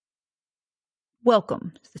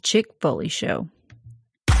Welcome to the Chick Foley Show.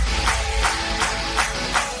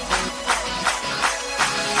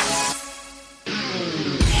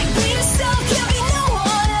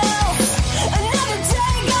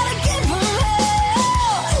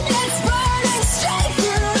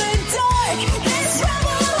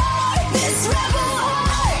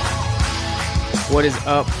 What is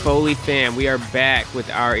up, Foley fam? We are back with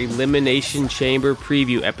our Elimination Chamber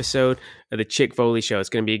preview episode of the Chick Foley Show. It's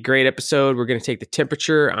going to be a great episode. We're going to take the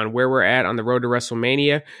temperature on where we're at on the road to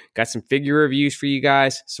WrestleMania. Got some figure reviews for you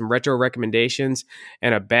guys, some retro recommendations,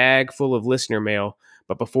 and a bag full of listener mail.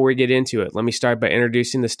 But before we get into it, let me start by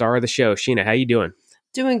introducing the star of the show. Sheena, how you doing?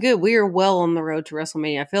 Doing good. We are well on the road to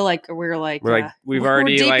WrestleMania. I feel like we're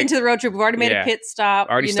already deep into the road trip. We've already made a pit stop.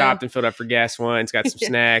 Already stopped and filled up for gas once. Got some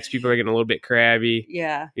snacks. People are getting a little bit crabby.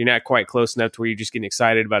 Yeah, you're not quite close enough to where you're just getting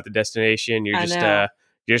excited about the destination. You're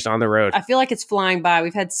just on the road. I feel like it's flying by.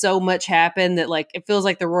 We've had so much happen that it feels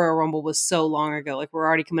like the Royal Rumble was so long ago. Like we're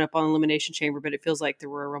already coming up on Elimination Chamber, but it feels like the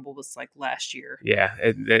Royal Rumble was like last year. Yeah,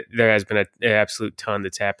 there has been an absolute ton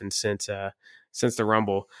that's happened since the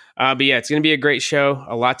Rumble. But yeah, it's going to be a great show.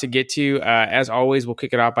 A lot to get to. As always, we'll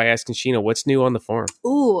kick it off by asking Sheena, what's new on the farm?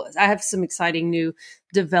 Ooh, I have some exciting new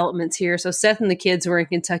developments here. So Seth and the kids were in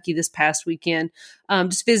Kentucky this past weekend,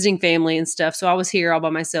 just visiting family and stuff. So I was here all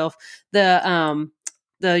by myself. The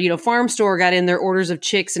farm store got in their orders of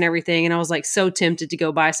chicks and everything. And I was like so tempted to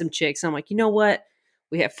go buy some chicks. And I'm like, you know what?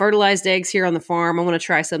 We have fertilized eggs here on the farm. I want to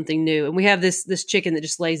try something new. And we have this chicken that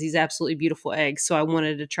just lays these absolutely beautiful eggs. So I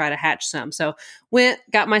wanted to try to hatch some. So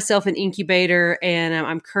got myself an incubator, and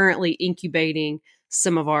I'm currently incubating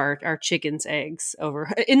some of our chicken's eggs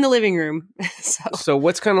over in the living room. So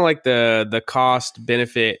what's kind of like the cost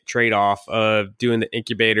benefit trade-off of doing the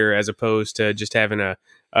incubator as opposed to just having a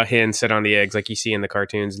hen sit on the eggs like you see in the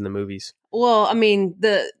cartoons and the movies? Well, I mean,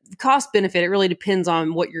 the cost benefit, it really depends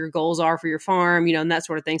on what your goals are for your farm, and that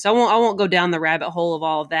sort of thing. So I won't go down the rabbit hole of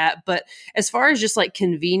all of that. But as far as just like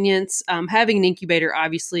convenience, having an incubator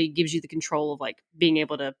obviously gives you the control of like being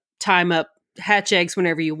able to time up, hatch eggs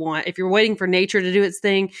whenever you want. If you're waiting for nature to do its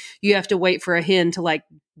thing, you have to wait for a hen to like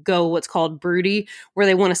go what's called broody, where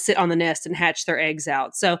they want to sit on the nest and hatch their eggs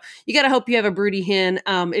out. So you got to hope you have a broody hen.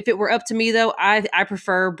 If it were up to me though, I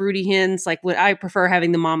prefer broody hens. Like I prefer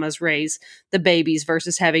having the mamas raise the babies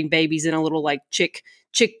versus having babies in a little like chick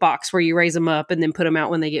box where you raise them up and then put them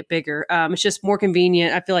out when they get bigger. It's just more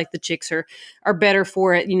convenient. I feel like the chicks are better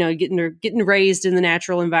for it, getting raised in the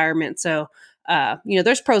natural environment. So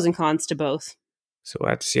there's pros and cons to both. So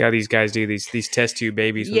we'll have to see how these guys do these test tube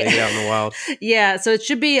babies when they get out in the wild. Yeah, so it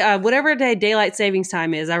should be whatever day daylight savings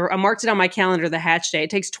time is. I marked it on my calendar, the hatch day.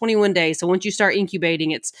 It takes 21 days. So once you start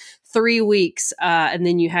incubating, it's 3 weeks, and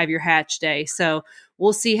then you have your hatch day. So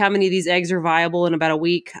we'll see how many of these eggs are viable in about a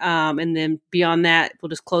week. And then beyond that, we'll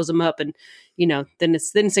just close them up, and then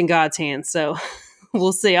it's in God's hands. So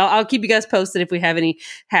we'll see. I'll keep you guys posted if we have any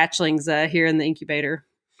hatchlings here in the incubator.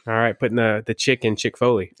 All right, putting the chick in Chick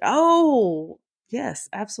Foley. Oh, yes,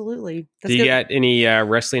 absolutely. Do you got any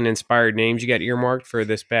wrestling-inspired names you got earmarked for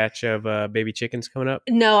this batch of baby chickens coming up?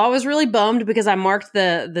 No, I was really bummed because I marked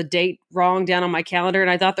the date wrong down on my calendar, and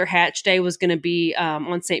I thought their hatch day was going to be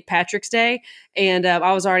on St. Patrick's Day, and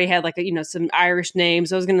I was already had some Irish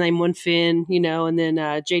names. I was going to name one Finn, and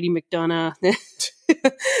then J.D. McDonough.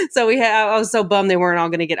 So I was so bummed they weren't all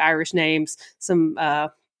going to get Irish names. Some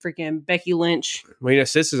freaking Becky Lynch. Well,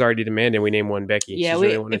 Sis is already demanding we name one Becky. Yeah,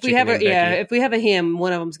 if we have a him,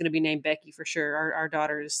 one of them's going to be named Becky for sure. Our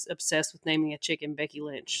daughter is obsessed with naming a chicken Becky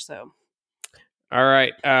Lynch. So, all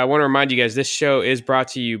right, I want to remind you guys, this show is brought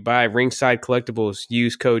to you by Ringside Collectibles.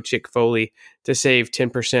 Use code Chick Foley to save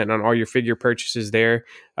 10% on all your figure purchases there.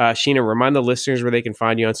 Sheena, remind the listeners where they can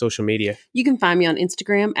find you on social media. You can find me on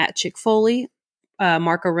Instagram at Chick Foley.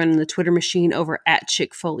 Marco running the Twitter machine over at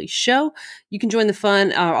Chick Foley Show. You can join the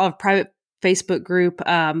fun, our private Facebook group.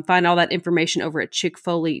 Find all that information over at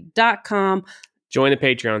chickfoley.com. Join the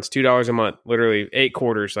Patreons, $2 a month, literally 8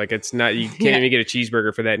 quarters. Like it's not, you can't even get a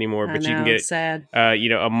cheeseburger for that anymore, but you can get, sad.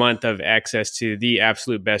 A month of access to the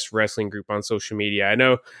absolute best wrestling group on social media. I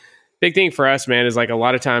know big thing for us, man, is like a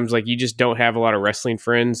lot of times, like you just don't have a lot of wrestling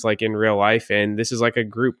friends like in real life. And this is like a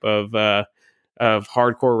group of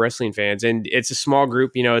hardcore wrestling fans, and it's a small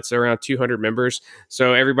group, it's around 200 members,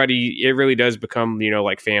 so everybody, it really does become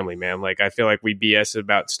like family, man. Like I feel like we BS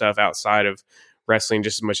about stuff outside of wrestling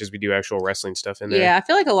just as much as we do actual wrestling stuff in there. Yeah, I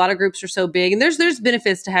feel like a lot of groups are so big, and there's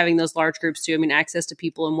benefits to having those large groups too. I mean, access to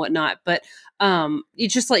people and whatnot, but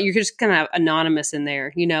it's just like you're just kind of anonymous in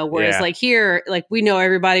there, whereas like here, like we know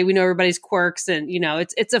everybody's quirks, and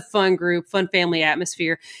it's a fun group, fun family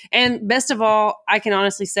atmosphere. And best of all, I can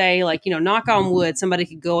honestly say, like, knock on wood, somebody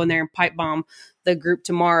could go in there and pipe bomb the group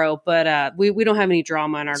tomorrow, but we don't have any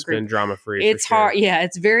drama in our It's group. been drama free. It's hard. Yeah,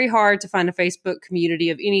 it's very hard to find a Facebook community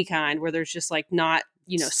of any kind where there's just like not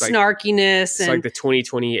snarkiness. It's like the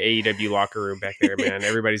 2020 AEW locker room back there, man.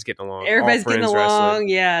 Everybody's getting along. Everybody's getting along. Wrestling.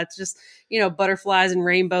 Yeah, it's just butterflies and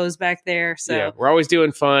rainbows back there. So yeah, we're always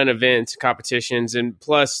doing fun events, competitions, and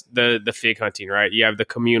plus the fig hunting. Right, you have the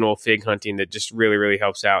communal fig hunting that just really, really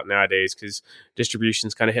helps out nowadays because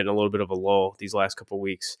distribution's kind of hitting a little bit of a lull these last couple of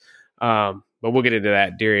weeks. But we'll get into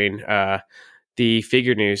that during the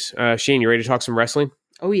figure news. Sheen, you ready to talk some wrestling?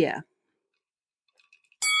 Oh, yeah.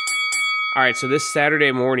 All right, so this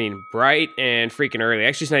Saturday morning, bright and freaking early.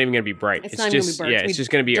 Actually, it's not even going to be bright. It's not just, yeah, it's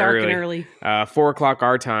just going to be dark early. And early. 4 o'clock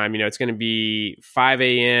our time. It's going to be 5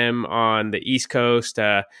 a.m. on the East Coast.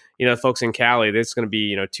 Folks in Cali, it's going to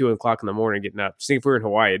be 2 o'clock in the morning getting up. Just think if we were in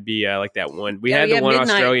Hawaii, it'd be like that one. We had the one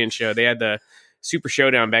midnight Australian show. They had the Super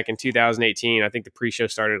Showdown back in 2018. I think the pre-show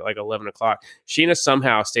started at like 11 o'clock. Sheena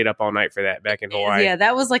somehow stayed up all night for that back in Hawaii. Yeah,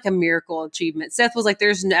 that was like a miracle achievement. Seth was like,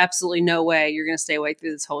 there's absolutely no way you're going to stay awake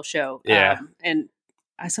through this whole show. Yeah. And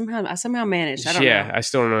I somehow managed. I don't know. I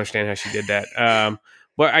still don't understand how she did that.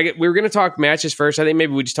 But we were going to talk matches first. I think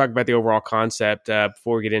maybe we just talk about the overall concept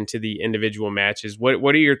before we get into the individual matches. What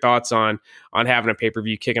are your thoughts on having a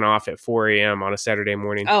pay-per-view kicking off at 4 a.m. on a Saturday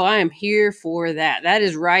morning? Oh, I am here for that. That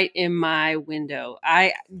is right in my window.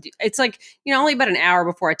 It's like, only about an hour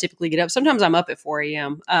before I typically get up. Sometimes I'm up at 4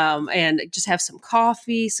 a.m. And just have some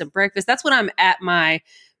coffee, some breakfast. That's when I'm at my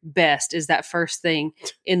best, is that first thing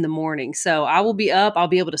in the morning. So I will be up. I'll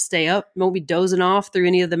be able to stay up. Won't be dozing off through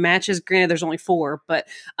any of the matches. Granted, there's only 4, but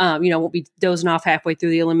won't be dozing off halfway through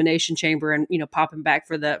the Elimination Chamber and popping back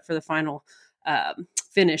for the final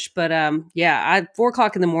finish. But 4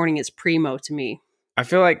 o'clock in the morning is primo to me. I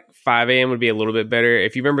feel like 5 a.m. would be a little bit better.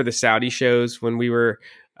 If you remember the Saudi shows when we were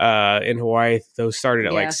in Hawaii, those started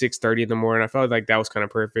at like 6:30 in the morning. I felt like that was kind of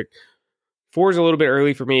perfect. 4 is a little bit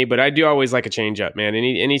early for me, but I do always like a change up, man.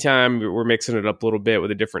 Anytime we're mixing it up a little bit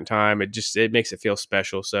with a different time, it makes it feel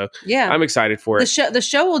special. So yeah, I'm excited for it. The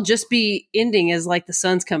show will just be ending as like the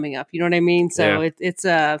sun's coming up. You know what I mean? So it's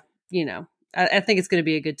I think it's going to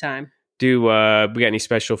be a good time. Do we got any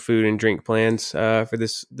special food and drink plans for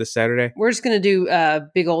this Saturday? We're just going to do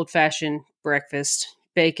big old fashioned breakfast,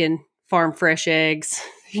 bacon, farm fresh eggs,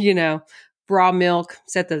 raw milk.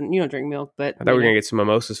 Seth doesn't, drink milk, but I thought we were gonna get some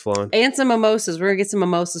mimosas flowing. And some mimosas. We're gonna get some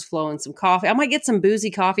mimosas flowing, some coffee. I might get some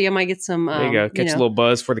boozy coffee. I might get some. There you go. Catch a little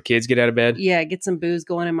buzz before the kids get out of bed. Yeah, get some booze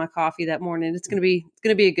going in my coffee that morning. It's gonna be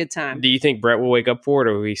a good time. Do you think Brett will wake up for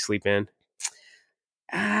it, or will he sleep in?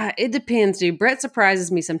 It depends, dude. Brett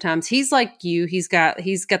surprises me sometimes. He's like you. He's got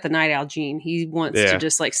the night owl gene. He wants to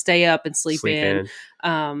just like stay up and sleep in.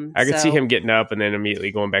 I could see him getting up and then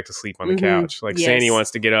immediately going back to sleep on the couch. Like saying he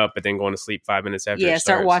wants to get up, but then going to sleep 5 minutes after. Yeah,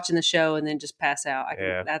 start watching the show and then just pass out.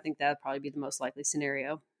 I think that would probably be the most likely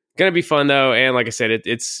scenario. Gonna be fun though, and like I said,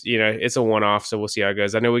 it's a one-off, so we'll see how it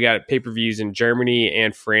goes. I know we got pay-per-views in Germany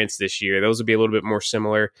and France this year. Those will be a little bit more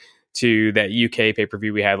similar to that UK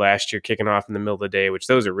pay-per-view we had last year, kicking off in the middle of the day, which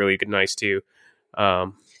those are really good, nice too.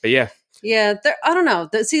 But yeah. Yeah, I don't know.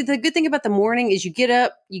 The good thing about the morning is you get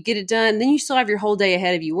up, you get it done, then you still have your whole day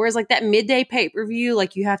ahead of you. Whereas like that midday pay-per-view,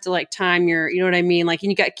 like you have to like time your, you know what I mean? Like,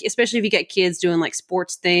 and you got, especially if you got kids doing like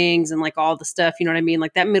sports things and like all the stuff, you know what I mean?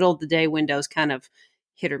 Like that middle of the day window is kind of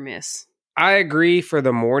hit or miss. I agree for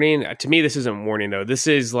the morning. To me, this isn't morning though. This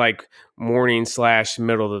is like morning /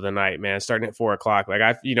 middle of the night, man. Starting at 4 o'clock. Like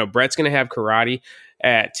Brett's going to have karate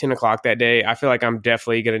at 10 o'clock that day. I feel like I'm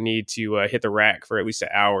definitely going to need to hit the rack for at least an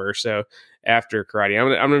hour or so after karate.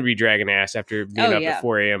 I'm going to be dragging ass after being up at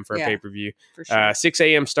 4 a.m. for a pay-per-view. For sure. 6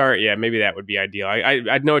 a.m. start. Yeah, maybe that would be ideal.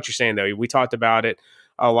 I know what you're saying though. We talked about it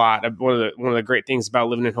a lot. One of the great things about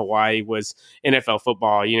living in Hawaii was NFL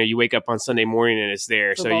football. You wake up on Sunday morning and it's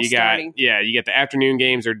there. Football so you get the afternoon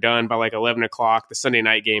games are done by like 11 o'clock. The Sunday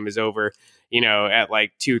night game is over, at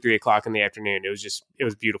like 2 or 3 o'clock in the afternoon. It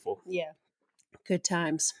was beautiful. Yeah. Good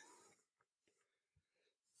times.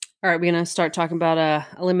 All right, we're going to start talking about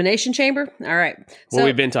Elimination Chamber. All right. Well,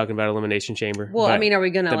 we've been talking about Elimination Chamber. Well, I mean, are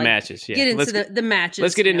we going to matches? Yeah. Get into the matches?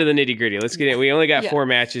 Let's get into the nitty gritty. Let's get in. We only got 4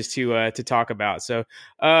 matches to talk about. So,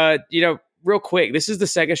 real quick, this is the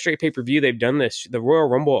second straight pay-per-view they've done this. The Royal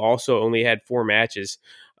Rumble also only had 4 matches.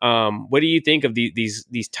 What do you think of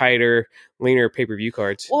these tighter leaner pay-per-view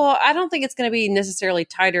cards. Well, I don't think it's going to be necessarily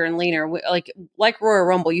tighter and leaner. Like Royal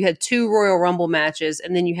Rumble, you had 2 Royal Rumble matches,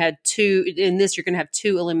 and then you had 2. In this, you're going to have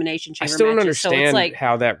 2 Elimination Chamber matches. I still don't matches. understand so it's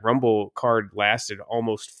how that Rumble card lasted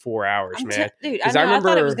almost 4 hours, man. Dude, I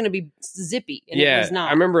thought it was going to be zippy, and it was not.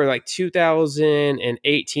 I remember like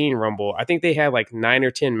 2018 Rumble. I think they had like 9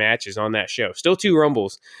 or 10 matches on that show. Still 2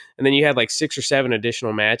 Rumbles, and then you had like 6 or 7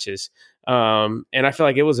 additional matches. And I feel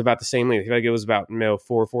like it was about the same length. I feel like it was about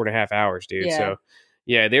 4.5 hours, dude. Yeah. So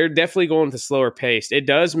yeah, they're definitely going with a slower pace. It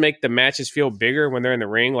does make the matches feel bigger when they're in the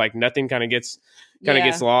ring. Like nothing kind of gets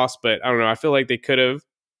lost. But I don't know. I feel like they could have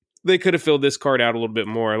filled this card out a little bit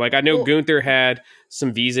more. Like I know Gunther had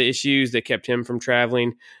some visa issues that kept him from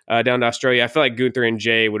traveling down to Australia. I feel like Gunther and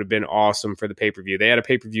Jay would have been awesome for the pay-per-view. They had a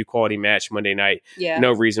pay-per-view quality match Monday night. Yeah.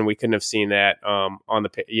 No reason we couldn't have seen that on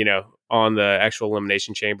the actual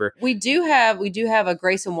Elimination Chamber. We do have a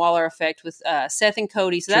Grayson Waller effect with Seth and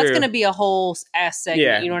Cody. So that's going to be a whole ass segment.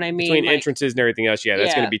 Yeah. You know what I mean? Between entrances and everything else. Yeah,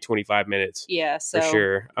 that's going to be 25 minutes. Yeah. So for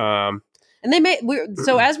sure. And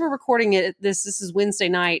so as we're recording it, this is Wednesday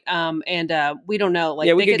night, and we don't know.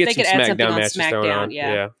 Like, we they could could add something on matches SmackDown.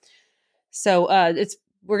 Yeah. So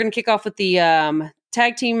we're gonna kick off with the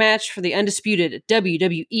tag team match for the undisputed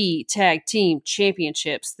WWE Tag Team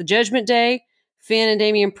Championships. The Judgment Day, Finn and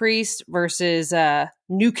Damian Priest versus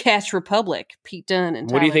New Catch Republic, Pete Dunne and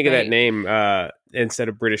Tyler What do you think Bate. of that name instead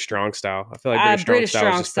of British Strong Style? I feel like British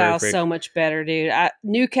Strong Style is so much better, dude.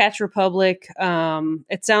 New Catch Republic.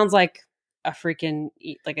 It sounds like a freaking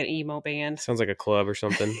like an emo band. Sounds like a club or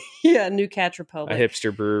something. Yeah, New Catch Republic. A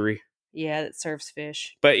hipster brewery. Yeah, that serves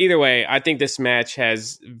fish. But either way, I think this match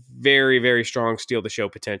has very, very strong steal the show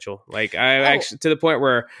potential. Like actually to the point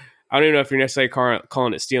where I don't even know if you're necessarily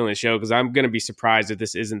calling it stealing the show, because I'm going to be surprised if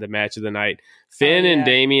this isn't the match of the night. Finn and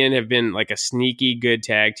Damian have been like a sneaky good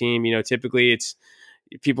tag team. You know, typically it's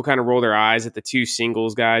people kind of roll their eyes at the 2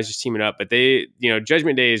 singles guys just teaming up, but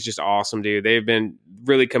Judgment Day is just awesome, dude. They've been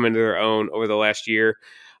really coming to their own over the last year,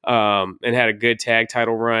 and had a good tag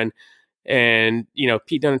title run. And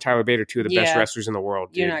Pete Dunne and Tyler Bate are 2 of the best wrestlers in the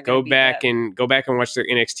world, dude. Go back and watch their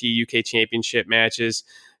NXT UK Championship matches.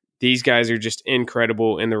 These guys are just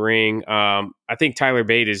incredible in the ring. I think Tyler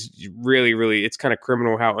Bate is really, really, it's kind of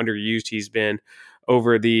criminal how underused he's been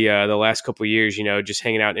over the last couple of years, just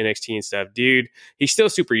hanging out in NXT and stuff. Dude, he's still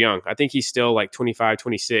super young. I think he's still like 25,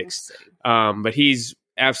 26. But he's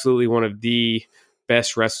absolutely one of the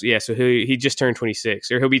best wrestlers. Yeah, so he just turned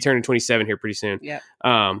 26, or he'll be turning 27 here pretty soon. Yeah.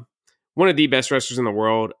 One of the best wrestlers in the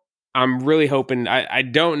world. I'm really hoping, I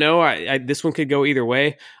don't know, this one could go either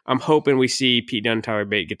way. I'm hoping we see Pete Dunne and Tyler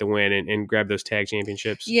Bate get the win and grab those tag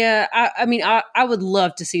championships. Yeah, I mean, I would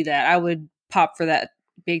love to see that. I would pop for that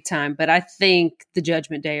big time, but I think the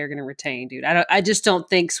Judgment Day are going to retain, dude. I just don't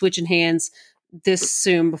think switching hands this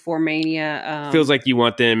soon before Mania. Feels like you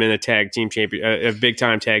want them in a tag team a big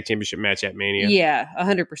time tag championship match at Mania. Yeah,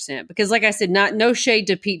 100%. Because like I said, no shade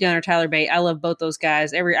to Pete Dunne or Tyler Bate. I love both those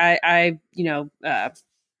guys.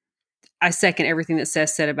 I second everything that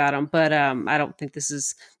Seth said about them, but I don't think this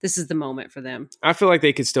is the moment for them. I feel like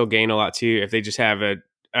they could still gain a lot too if they just have a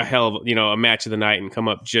hell of a match of the night and come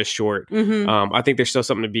up just short. Mm-hmm. I think there's still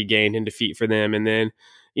something to be gained in defeat for them. And then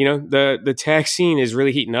the tag scene is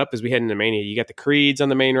really heating up as we head into Mania. You got the Creeds on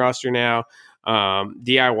the main roster now.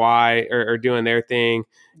 DIY are doing their thing.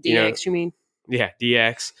 DX, you mean? Yeah,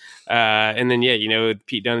 DX. And then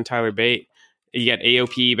Pete Dunne and Tyler Bate. You got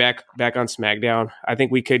AOP back on SmackDown. I think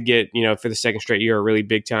we could get, for the second straight year, a really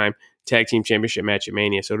big time tag team championship match at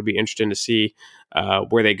Mania. So it'll be interesting to see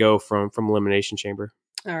where they go from Elimination Chamber.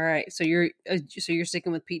 All right. So you're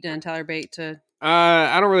sticking with Pete Dunne and Tyler Bate to.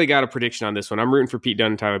 I don't really got a prediction on this one. I'm rooting for Pete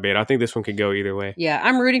Dunne and Tyler Bate. I think this one could go either way. Yeah,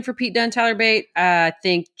 I'm rooting for Pete Dunne, Tyler Bate. I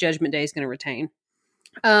think Judgment Day is going to retain.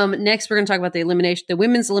 Next, we're going to talk about the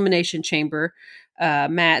women's elimination chamber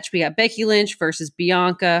match. We got Becky Lynch versus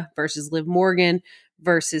Bianca versus Liv Morgan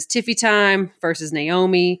versus Tiffy Time versus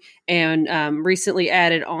Naomi, and recently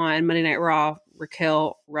added on Monday Night Raw,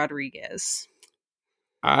 Raquel Rodriguez.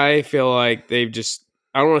 I feel like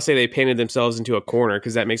I don't want to say they painted themselves into a corner,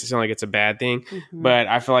 because that makes it sound like it's a bad thing. Mm-hmm. But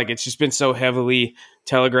I feel like it's just been so heavily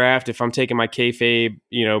telegraphed. If I'm taking my kayfabe,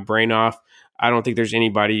 brain off, I don't think there's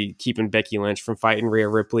anybody keeping Becky Lynch from fighting Rhea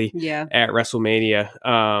Ripley at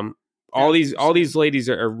WrestleMania. All these ladies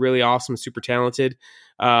are really awesome, super talented.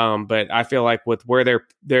 But I feel like with where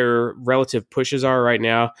their relative pushes are right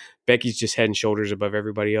now, Becky's just head and shoulders above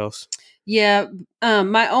everybody else. Yeah.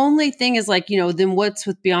 My only thing is like, then what's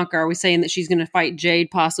with Bianca? Are we saying that she's going to fight Jade,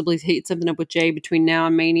 possibly heat something up with Jade between now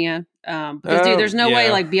and Mania? Because dude, there's no way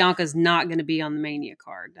like Bianca's not going to be on the Mania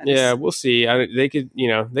card. We'll see. They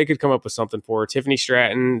could come up with something for her. Tiffany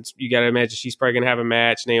Stratton, you got to imagine she's probably going to have a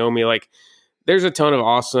match. Naomi, like, there's a ton of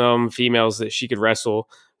awesome females that she could wrestle.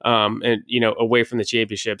 And away from the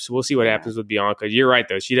championship. So we'll see what happens with Bianca. You're right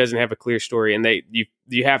though; she doesn't have a clear story, and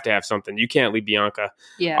you have to have something. You can't leave Bianca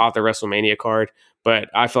off the WrestleMania card. But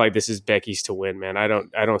I feel like this is Becky's to win, man. I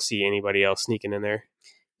don't see anybody else sneaking in there.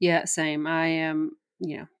 Yeah, same. I am.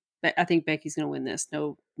 I think Becky's going to win this.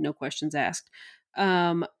 No questions asked.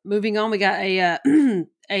 Moving on, we got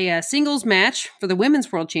a singles match for the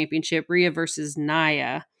Women's World Championship: Rhea versus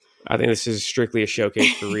Nia. I think this is strictly a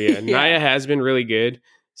showcase for Rhea. Nia has been really good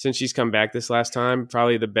since she's come back this last time.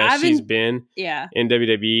 Probably the best she's been in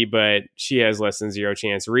WWE, but she has less than zero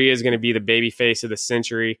chance. Rhea is going to be the baby face of the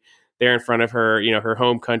century there in front of her, her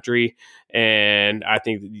home country. And I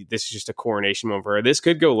think this is just a coronation moment for her. This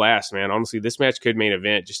could go last, man. Honestly, this match could main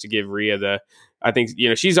event just to give Rhea I think,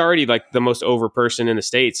 she's already like the most over person in the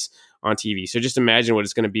States on TV. So just imagine what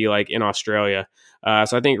it's going to be like in Australia.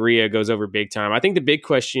 So I think Rhea goes over big time. I think the big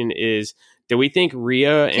question is, do we think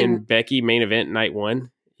Rhea and Becky main event night one?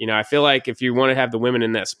 I feel like if you want to have the women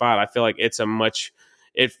in that spot, I feel like it's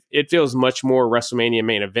it feels much more WrestleMania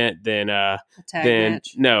main event than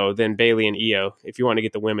Bayley and Io. If you want to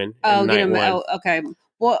get the women, okay.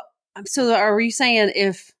 Well, so are you saying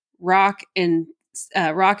if Rock and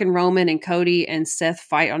Roman and Cody and Seth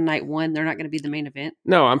fight on night one, they're not going to be the main event?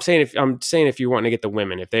 No, I'm saying if you want to get the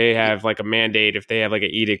women, if they have like a mandate, if they have like an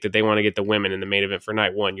edict that they want to get the women in the main event for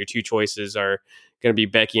night one, your two choices are going to be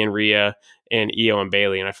Becky and Rhea and Io and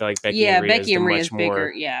Bayley. And I feel like Becky and Rhea is the much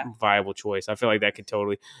more viable choice. I feel like that could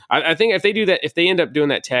totally. I think if they do that, if they end up doing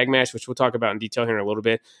that tag match, which we'll talk about in detail here in a little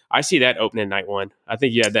bit, I see that opening night one. I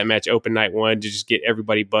think you have that match open night one to just get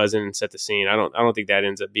everybody buzzing and set the scene. I don't think that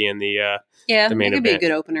ends up being the main event. It could be a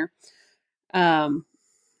good opener.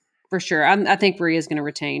 For sure. I think Rhea is going to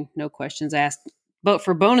retain, no questions asked. But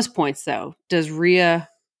for bonus points, though, does Rhea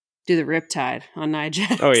do the Riptide on Nia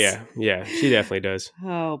Jax? Oh, yeah. Yeah, she definitely does.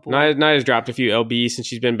 Oh, boy. Nia's dropped a few LBs since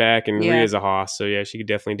she's been back, and Rhea's a hoss. So, yeah, she could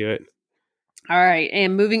definitely do it. All right.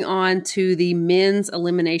 And moving on to the men's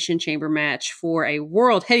Elimination Chamber match for a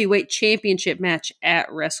World Heavyweight Championship match at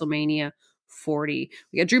WrestleMania 40.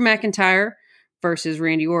 We got Drew McIntyre versus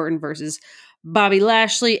Randy Orton versus Bobby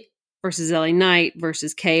Lashley versus LA Knight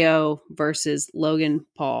versus KO versus Logan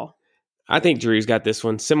Paul. I think Drew's got this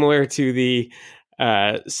one. Similar to the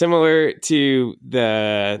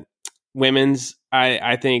women's,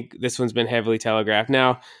 I think this one's been heavily telegraphed.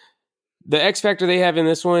 Now, the X factor they have in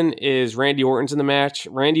this one is Randy Orton's in the match.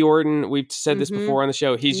 Randy Orton, we've said this before on the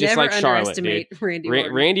show. He's just like Charlotte, dude.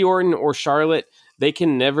 Randy Orton or Charlotte, they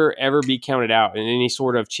can never ever be counted out in any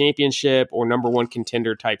sort of championship or number one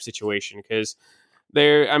contender type situation because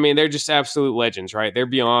they're just absolute legends, right? They're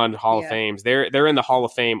beyond Hall of Fames. They're in the Hall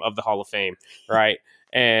of Fame of the Hall of Fame, right?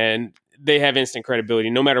 And they have instant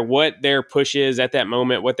credibility. No matter what their push is at that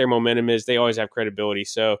moment, what their momentum is, they always have credibility.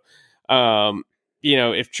 So,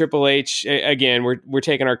 if Triple H, again, we're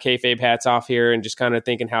taking our kayfabe hats off here and just kind of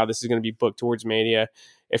thinking how this is going to be booked towards Mania.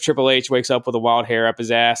 If Triple H wakes up with a wild hair up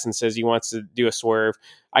his ass and says he wants to do a swerve,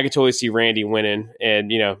 I could totally see Randy winning,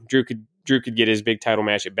 and Drew could get his big title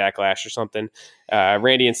match at Backlash or something.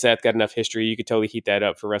 Randy and Seth got enough history; you could totally heat that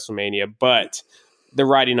up for WrestleMania. But the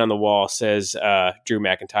writing on the wall says Drew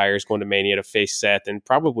McIntyre is going to Mania to face Seth and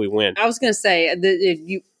probably win. I was going to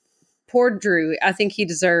say poor Drew. I think he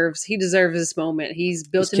deserves this moment. He's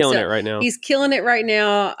killing it right now. He's killing it right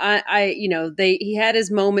now. He had his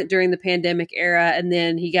moment during the pandemic era, and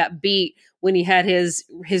then he got beat when he had his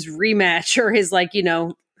rematch or his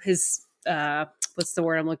his what's the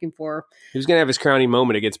word I'm looking for? He was going to have his crowning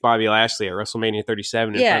moment against Bobby Lashley at WrestleMania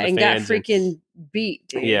 37 in front of fans. Got freaking beat.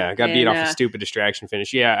 Dude. Yeah, got beat off a stupid distraction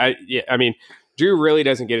finish. I mean, Drew really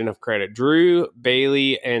doesn't get enough credit. Drew,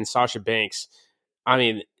 Bayley, and Sasha Banks, I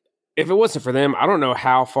mean, if it wasn't for them, I don't know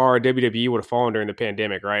how far WWE would have fallen during the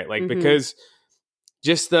pandemic, right? Because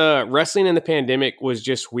just the wrestling in the pandemic was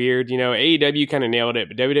just weird. AEW kind of nailed it,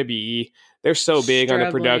 but WWE, they're so big on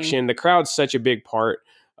the production. The crowd's such a big part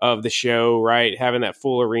of the show, right? Having that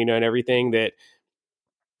full arena and everything, that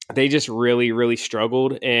they just really, really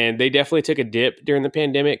struggled. And they definitely took a dip during the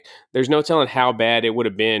pandemic. There's no telling how bad it would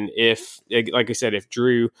have been if, like I said, if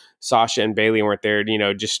Drew, Sasha, and Bayley weren't there,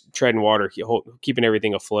 just treading water, keeping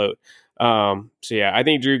everything afloat. So yeah, I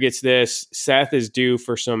think Drew gets this. Seth is due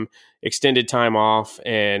for some extended time off,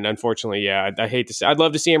 and unfortunately, yeah, I hate to say, I'd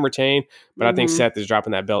love to see him retain, but I think Seth is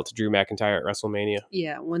dropping that belt to Drew McIntyre at WrestleMania.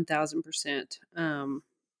 Yeah, 1000%.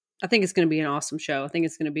 I think it's going to be an awesome show. I think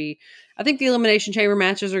the Elimination Chamber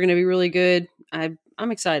matches are going to be really good.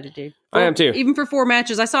 I'm excited, dude. I am too. Even for 4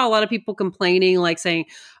 matches, I saw a lot of people complaining, like saying,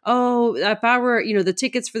 "Oh, if I were, the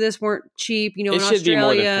tickets for this weren't cheap, in should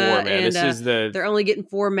Australia, be more than 4, man. and This is they're only getting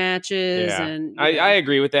 4 matches." Yeah, and I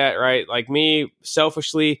agree with that. Right, like me,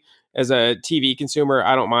 selfishly, as a TV consumer,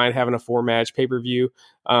 I don't mind having a 4-match pay-per-view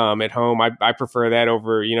at home. I prefer that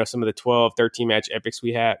over some of the 12, 13 match epics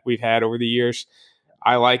we've had over the years.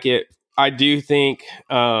 I like it. I do think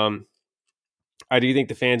the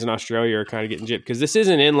fans in Australia are kind of getting gypped because this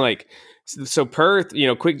isn't in so Perth,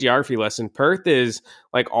 quick geography lesson. Perth is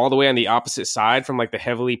like all the way on the opposite side from like the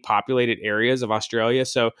heavily populated areas of Australia.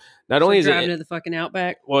 So not only is it driving to the fucking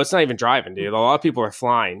outback. Well, it's not even driving, dude. A lot of people are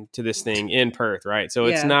flying to this thing in Perth, right? So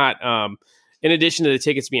it's not in addition to the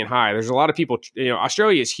tickets being high, there's a lot of people,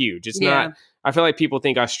 Australia is huge. It's not, I feel like people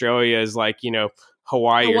think Australia is like,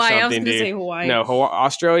 Hawaii or something. I was going to say Hawaii. No,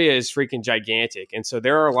 Australia is freaking gigantic. And so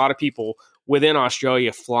there are a lot of people within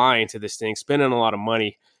Australia flying to this thing, spending a lot of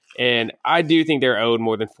money. And I do think they're owed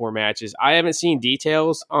more than 4 matches. I haven't seen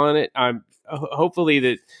details on it. I'm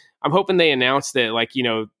hoping they announce that,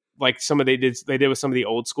 like some of they did with some of the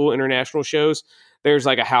old school international shows. There's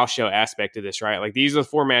like a house show aspect to this, right? Like these are the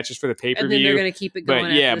 4 matches for the pay-per-view. And then they're going to keep it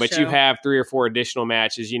going. But you have 3 or 4 additional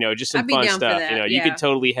matches, just some fun stuff. You could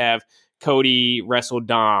totally have Cody wrestle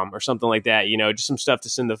Dom or something like that, just some stuff to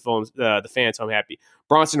send the fans home happy.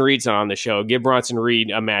 Bronson Reed's not on the show. Give Bronson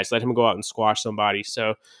Reed a match. Let him go out and squash somebody.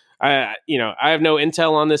 So, I have no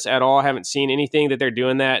intel on this at all. I haven't seen anything that they're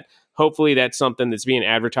doing that. Hopefully that's something that's being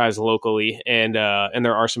advertised locally and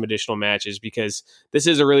there are some additional matches because this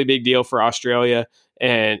is a really big deal for Australia.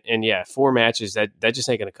 And yeah, 4 matches, that just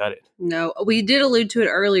ain't going to cut it. No, we did allude to it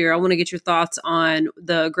earlier. I want to get your thoughts on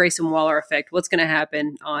the Grayson Waller effect. What's going to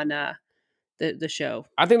happen on the show?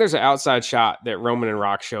 I think there's an outside shot that Roman and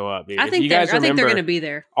Rock show up. Dude. I think they're going to be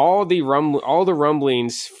there. All the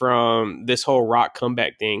rumblings from this whole Rock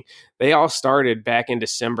comeback thing, they all started back in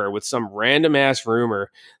December with some random ass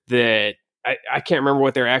rumor that I can't remember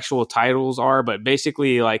what their actual titles are, but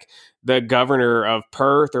basically like the governor of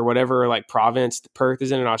Perth or whatever like province Perth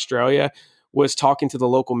is in Australia was talking to the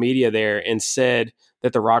local media there and said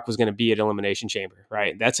that The Rock was going to be at Elimination Chamber,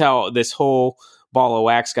 right? That's how this whole ball of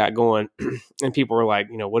wax got going. And people were like,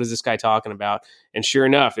 what is this guy talking about? And sure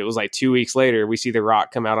enough, it was like 2 weeks later, we see The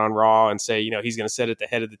Rock come out on Raw and say, he's going to sit at the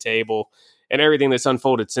head of the table and everything that's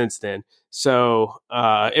unfolded since then. So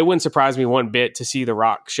it wouldn't surprise me one bit to see The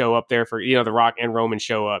Rock show up there for, The Rock and Roman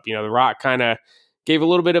show up. The Rock kind of gave a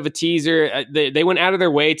little bit of a teaser. They went out of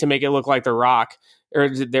their way to make it look like The Rock or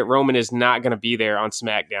that Roman is not going to be there on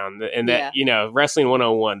SmackDown. And that, Wrestling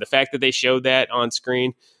 101, the fact that they showed that on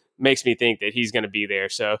screen makes me think that he's going to be there.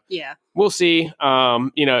 So yeah, we'll see.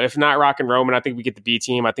 If not Rock and Roman, I think we get the B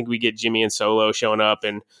team. I think we get Jimmy and Solo showing up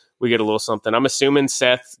and we get a little something. I'm assuming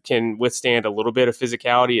Seth can withstand a little bit of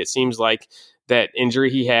physicality. It seems like that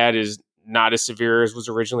injury he had is not as severe as was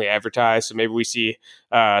originally advertised. So maybe we see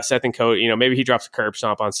Seth and Cody, maybe he drops a curb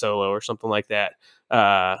stomp on Solo or something like that.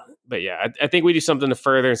 But yeah, I think we do something to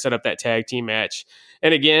further and set up that tag team match.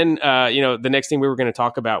 And again, the next thing we were going to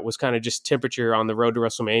talk about was kind of just temperature on the road to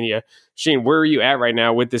WrestleMania. Shane, where are you at right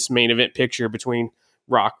now with this main event picture between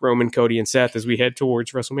Rock, Roman, Cody, and Seth as we head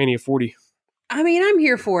towards WrestleMania 40? I mean, I'm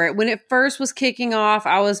here for it. When it first was kicking off,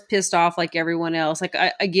 I was pissed off like everyone else. Like,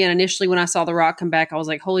 initially when I saw The Rock come back, I was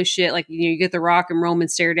like, holy shit. Like, you get The Rock and Roman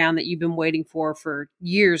stare down that you've been waiting for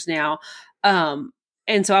years now.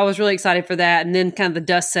 And so I was really excited for that. And then kind of the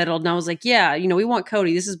dust settled and I was like, yeah, we want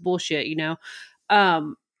Cody. This is bullshit,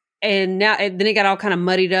 And now then it got all kind of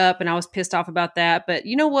muddied up and I was pissed off about that. But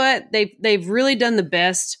you know what? They've really done the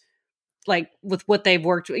best, like with what they've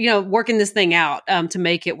worked, working this thing out to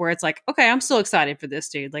make it where it's like, okay, I'm still excited for this,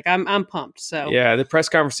 dude. Like I'm pumped. So yeah, the press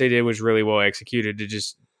conference they did was really well executed to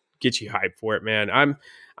just get you hyped for it, man. I'm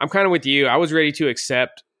kind of with you. I was ready to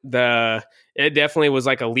accept it definitely was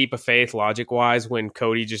like a leap of faith logic wise when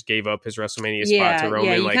Cody just gave up his WrestleMania spot to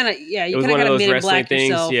Roman. It was one of those wrestling things.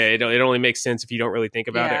 Yourself. Yeah, it only makes sense if you don't really think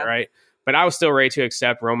about it, right? But I was still ready to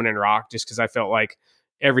accept Roman and Rock just because I felt like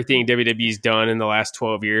everything WWE's done in the last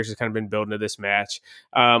 12 years has kind of been building to this match.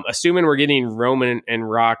 Assuming we're getting Roman and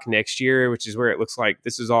Rock next year, which is where it looks like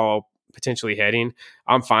this is all potentially heading,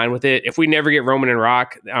 I'm fine with it. If we never get Roman and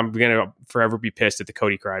Rock, I'm going to forever be pissed at the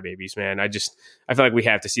Cody Crybabies, man. I feel like we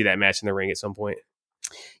have to see that match in the ring at some point.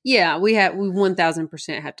 Yeah, we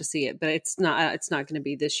 1000% have to see it, but it's not going to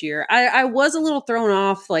be this year. I was a little thrown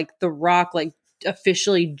off, like The Rock, like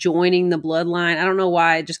officially joining the bloodline. I don't know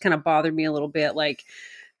why. It just kind of bothered me a little bit. Like,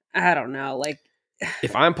 I don't know. Like,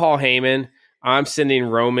 If I'm Paul Heyman, I'm sending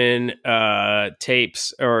Roman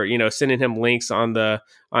tapes, or sending him links on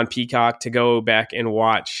Peacock to go back and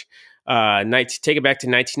watch. Take it back to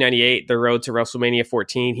 1998, the road to WrestleMania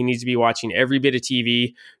 14. He needs to be watching every bit of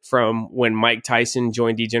TV from when Mike Tyson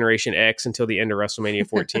joined D-Generation X until the end of WrestleMania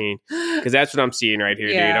 14, because that's what I'm seeing right here,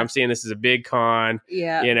 dude. I'm seeing this as a big con.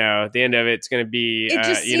 Yeah, at the end of it's going to be, it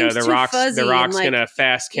just seems the too Rock's fuzzy and, like, going to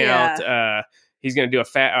fast count. He's going to do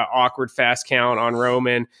a awkward fast count on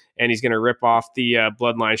Roman, and he's going to rip off the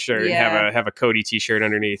bloodline shirt and have a Cody t-shirt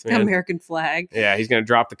underneath, man. American flag. Yeah, he's going to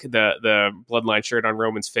drop the bloodline shirt on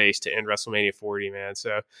Roman's face to end WrestleMania 40, man.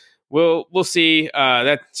 So we'll see.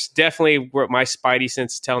 That's definitely what my spidey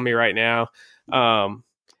sense is telling me right now.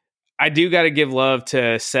 I do got to give love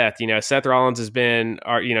to Seth. Seth Rollins has been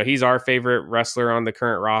he's our favorite wrestler on the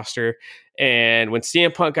current roster. And when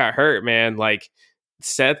CM Punk got hurt, man, like,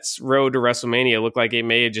 Seth's road to WrestleMania looked like it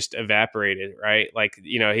may have just evaporated, right? Like,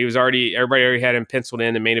 everybody already had him penciled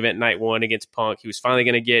in the main event night 1 against Punk. He was finally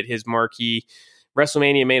going to get his marquee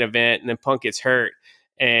WrestleMania main event, and then Punk gets hurt.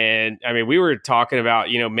 And I mean, we were talking about,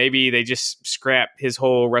 maybe they just scrap his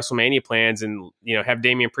whole WrestleMania plans and, have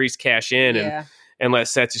Damian Priest cash in and let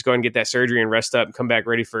Seth just go and get that surgery and rest up and come back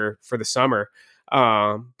ready for the summer.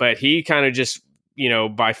 But he kind of just,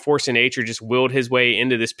 by force of nature, just willed his way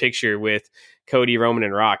into this picture with Cody, Roman,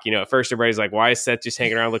 and Rock. At first everybody's like, why is Seth just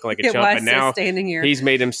hanging around looking like a chump? But now standing here? He's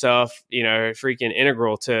made himself, freaking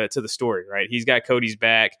integral to the story, right? He's got Cody's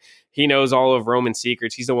back. He knows all of Roman's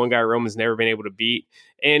secrets. He's the one guy Roman's never been able to beat.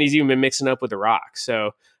 And he's even been mixing up with The Rock.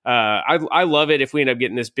 So I love it if we end up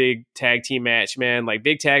getting this big tag team match, man. Like,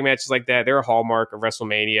 big tag matches like that, they're a hallmark of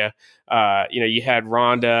WrestleMania. You had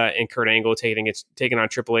Ronda and Kurt Angle taking on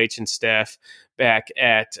Triple H and Steph back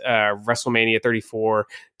at WrestleMania 34.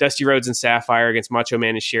 Dusty Rhodes and Sapphire against Macho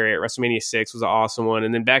Man and Sherry at WrestleMania 6 was an awesome one.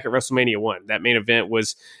 And then back at WrestleMania 1, that main event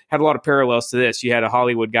had a lot of parallels to this. You had a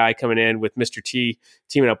Hollywood guy coming in with Mr. T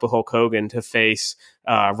teaming up with Hulk Hogan to face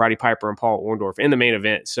Roddy Piper and Paul Orndorff in the main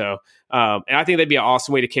event. So, and I think that'd be an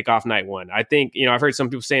awesome way to kick off night 1. I think, I've heard some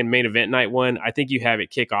people saying main event night 1. I think you have it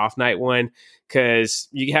kick off night 1, because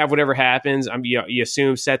you have whatever happens. You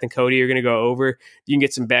assume Seth and Cody are going to go over. You can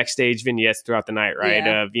get some backstage vignettes throughout the night, right?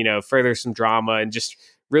 Yeah. Of, further some drama and just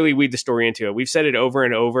really weave the story into it. We've said it over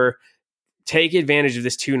and over. Take advantage of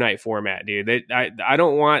this 2-night format, dude. I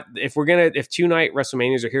don't want, if 2-night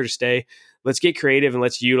WrestleManias are here to stay, let's get creative and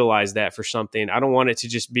let's utilize that for something. I don't want it to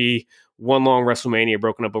just be one long WrestleMania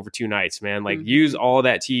broken up over 2 nights, man. Like, use all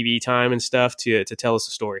that TV time and stuff to tell us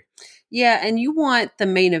a story. Yeah, and you want the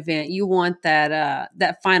main event. You want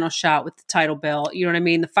that final shot with the title belt. You know what I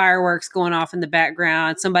mean? The fireworks going off in the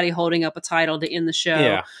background, somebody holding up a title to end the show.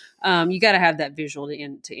 Yeah. You got to have that visual to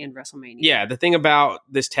end WrestleMania. Yeah, the thing about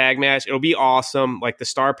this tag match, it'll be awesome. Like, the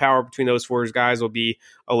star power between those 4 guys will be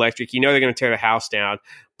electric. They're going to tear the house down,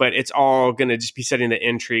 but it's all going to just be setting the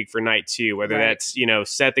intrigue for night 2, whether that's,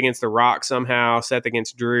 Seth against The Rock somehow, Seth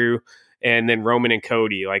against Drew, and then Roman and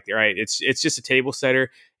Cody. Like, right, it's just a table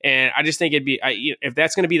setter. And I just think it'd be, if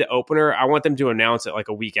that's going to be the opener, I want them to announce it like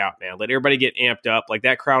a week out, man. Let everybody get amped up. Like,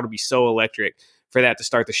 that crowd would be so electric for that to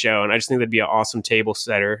start the show. And I just think that'd be an awesome table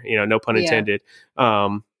setter, no pun intended,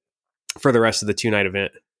 for the rest of the 2-night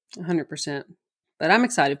event. 100%. But I'm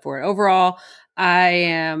excited for it. Overall,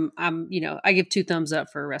 I give 2 thumbs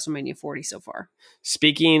up for WrestleMania 40 so far.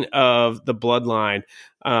 Speaking of the bloodline,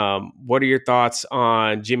 what are your thoughts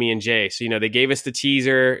on Jimmy and Jay? So, they gave us the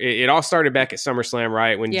teaser. It all started back at SummerSlam,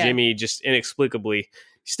 right? When Jimmy just inexplicably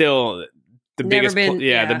still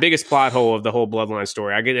the biggest plot hole of the whole bloodline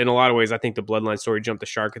story. In a lot of ways, I think the bloodline story jumped the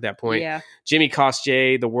shark at that point. Yeah. Jimmy cost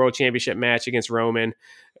Jay the world championship match against Roman.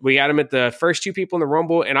 We got him at the first 2 people in the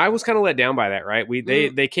Rumble, and I was kind of let down by that, right?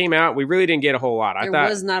 They came out. We really didn't get a whole lot. There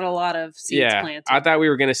was not a lot of seeds planted. I thought we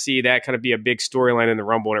were going to see that kind of be a big storyline in the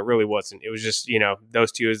Rumble, and it really wasn't. It was just,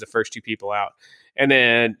 those 2 as the first 2 people out. And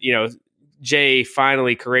then, Jay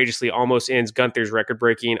finally courageously almost ends Gunther's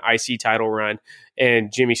record-breaking IC title run,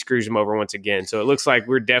 and Jimmy screws him over once again. So it looks like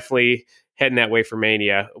we're definitely heading that way for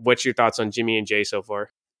Mania. What's your thoughts on Jimmy and Jay so far?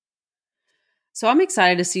 So I'm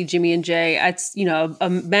excited to see Jimmy and Jay. It's, a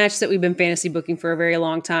match that we've been fantasy booking for a very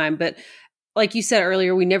long time, but like you said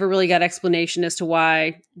earlier, we never really got explanation as to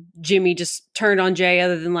why Jimmy just turned on Jay,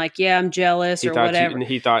 other than like, yeah, I'm jealous or whatever.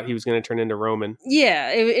 He thought he was going to turn into Roman.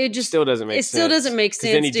 Yeah, it just still doesn't make sense. It still doesn't make sense.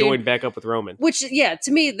 Because then he joined back up with Roman. Which, yeah,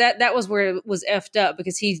 to me, that was where it was effed up,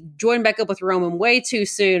 because he joined back up with Roman way too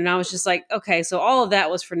soon. And I was just like, okay, so all of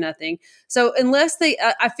that was for nothing. So unless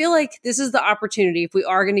I feel like this is the opportunity, if we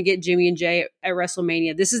are going to get Jimmy and Jay at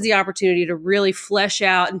WrestleMania, this is the opportunity to really flesh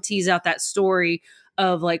out and tease out that story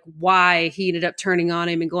of like why he ended up turning on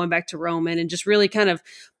him and going back to Roman, and just really kind of,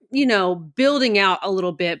 building out a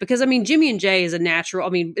little bit. Because I mean, Jimmy and Jay is a natural,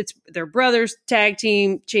 they're brothers, tag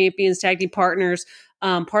team champions, tag team partners,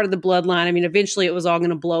 part of the bloodline. I mean, eventually it was all going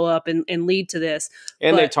to blow up and lead to this.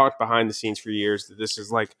 And they talked behind the scenes for years that this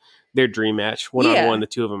is like their dream match, one-on-one, the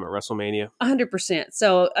two of them at WrestleMania. 100%.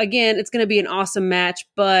 So again, it's going to be an awesome match,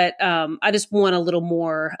 but I just want a little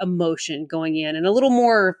more emotion going in and a little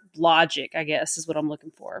more logic, I guess, is what I'm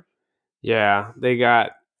looking for. Yeah, they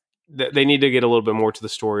need to get a little bit more to the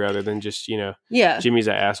story other than just, Jimmy's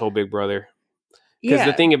an asshole big brother. Because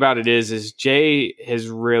the thing about it is Jay has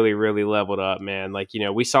really, really leveled up, man. Like,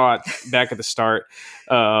 we saw it back at the start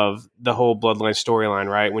of the whole Bloodline storyline,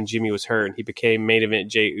 right? When Jimmy was hurt and he became main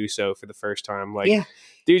event Jay Uso for the first time. Like,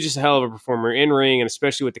 dude's just a hell of a performer in ring, and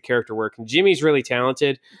especially with the character work. And Jimmy's really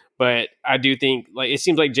talented, but I do think, like, it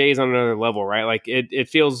seems like Jay's on another level, right? Like, it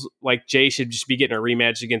feels like Jay should just be getting a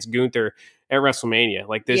rematch against Gunther at WrestleMania.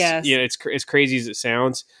 Like this, it's crazy as it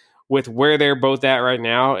sounds. With where they're both at right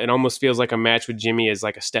now, it almost feels like a match with Jimmy is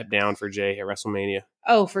like a step down for Jay at WrestleMania.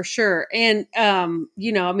 Oh, for sure. And,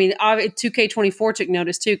 2K24 took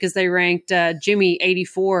notice too, because they ranked Jimmy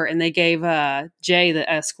 84 and they gave Jay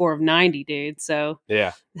a score of 90, dude. So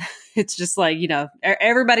yeah, it's just like,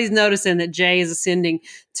 everybody's noticing that Jay is ascending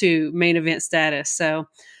to main event status. So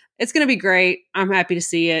it's going to be great. I'm happy to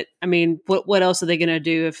see it. I mean, what else are they going to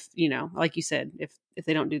do if, like you said, if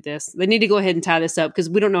they don't do this? They need to go ahead and tie this up, because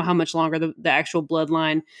we don't know how much longer the actual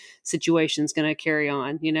bloodline situation is going to carry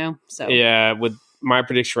on, So yeah, with my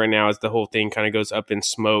prediction right now is the whole thing kind of goes up in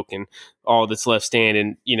smoke, and all that's left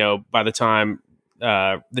standing, by the time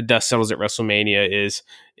the dust settles at WrestleMania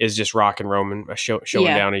is just Rock and Roman showing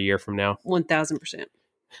down a year from now. 1,000%.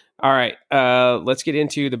 All right, let's get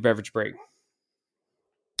into the beverage break.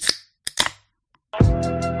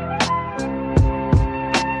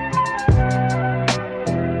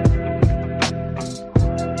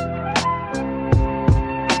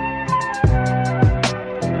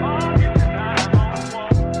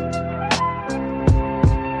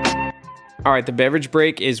 All right, the beverage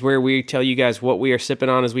break is where we tell you guys what we are sipping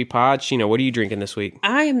on as we pod. Sheena, what are you drinking this week?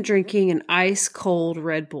 I am drinking an ice cold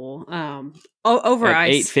Red Bull. Over at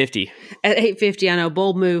ice. 8:50. At 8:50, I know,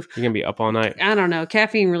 bold move. You're gonna be up all night. I don't know.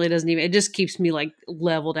 Caffeine really doesn't even. It just keeps me like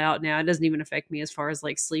leveled out now. It doesn't even affect me as far as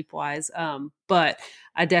like sleep wise. But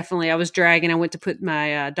I was dragging. I went to put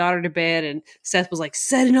my daughter to bed, and Seth was like,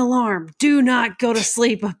 "Set an alarm. Do not go to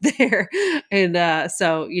sleep up there." And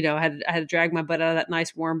so I had to drag my butt out of that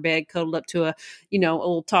nice warm bed, cuddled up to a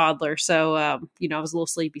old toddler. So I was a little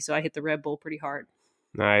sleepy, so I hit the Red Bull pretty hard.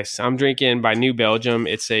 Nice. I'm drinking by New Belgium.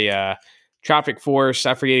 It's a Tropic Force.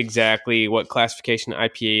 I forget exactly what classification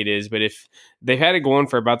IPA it is, but if they've had it going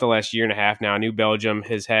for about the last year and a half now, New Belgium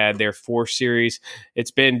has had their Force series. It's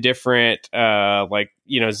been different,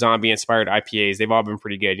 zombie inspired IPAs. They've all been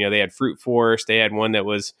pretty good. They had Fruit Force. They had one that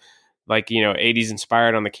was like, 80s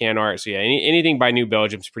inspired on the can art. So yeah, anything by New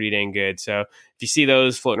Belgium is pretty dang good. So if you see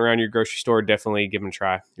those floating around your grocery store, definitely give them a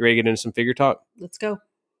try. You ready to get into some figure talk? Let's go.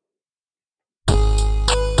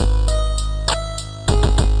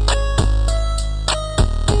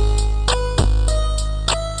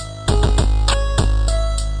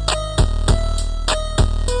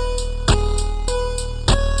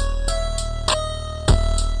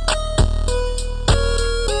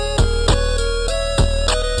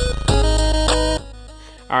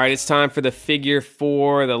 All right, it's time for the figure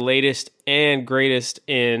four, the latest and greatest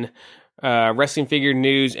in wrestling figure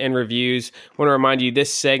news and reviews. I want to remind you,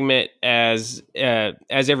 this segment, as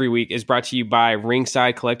every week, is brought to you by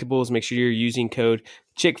Ringside Collectibles. Make sure you're using code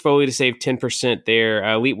Chick Foley to save 10% there.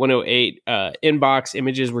 Elite 108 inbox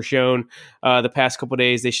images were shown the past couple of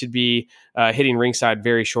days. They should be hitting Ringside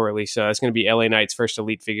very shortly. So that's going to be LA Knight's first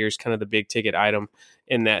Elite figures, kind of the big ticket item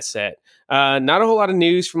in that set. Not a whole lot of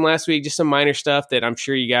news from last week, just some minor stuff that I'm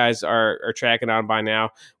sure you guys are tracking on by now.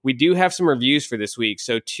 We do have some reviews for this week.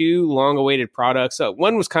 So 2 long-awaited products.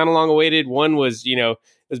 One was kind of long-awaited. One was, it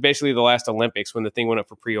was basically the last Olympics when the thing went up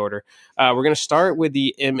for pre-order. We're going to start with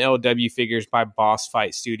the MLW figures by Boss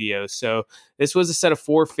Fight Studios. So this was a set of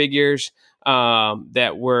 4 figures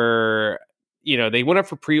that were they went up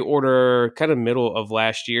for pre-order kind of middle of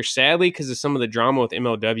last year. Sadly, because of some of the drama with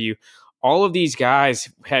MLW, all of these guys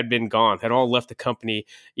had been gone, had all left the company.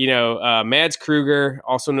 Mads Kruger,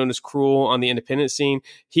 also known as Cruel on the independent scene,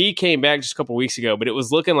 he came back just a couple weeks ago, but it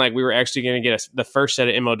was looking like we were actually going to get the first set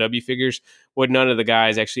of MLW figures with none of the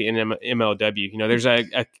guys actually in MLW. There's a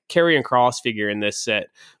Karrion Kross figure in this set,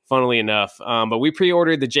 funnily enough. But we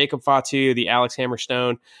pre-ordered the Jacob Fatu, the Alex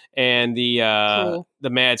Hammerstone, and the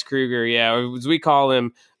Mads Kruger. Yeah, as we call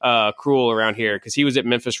him, Cruel around here, because he was at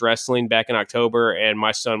Memphis Wrestling back in October, and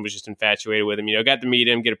my son was just infatuated with him. Got to meet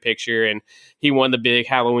him, get a picture, and he won the big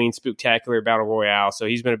Halloween Spooktacular Battle Royale. So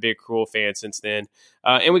he's been a big Cruel fan since then.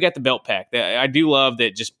 And we got the belt pack. I do love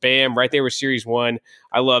that. Just bam, right there with Series 1.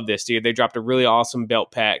 I love this, dude. They dropped a really awesome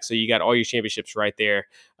belt pack, so you got all your championships right there.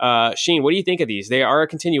 Sheen, what do you think of these? They are a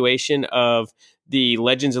continuation of the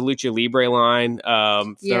Legends of Lucha Libre line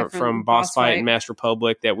from Boss Fight and Master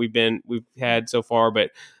Republic that we've had so far, but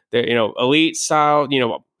they're elite style,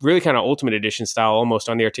 really kind of Ultimate Edition style almost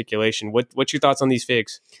on the articulation. What's your thoughts on these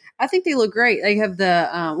figs? I think they look great. They have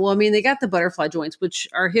they got the butterfly joints, which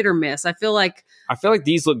are hit or miss. I feel like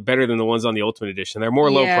these look better than the ones on the Ultimate Edition. They're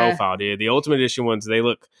more low profile, dude. The Ultimate Edition ones, they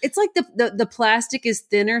look. It's like the plastic is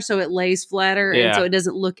thinner, so it lays flatter, and so it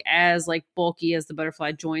doesn't look as like bulky as the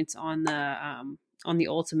butterfly joints on the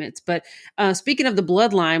Ultimates. But speaking of the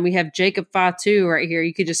bloodline, we have Jacob Fatu right here.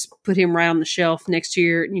 You could just put him right on the shelf next to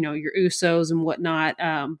your Usos and whatnot.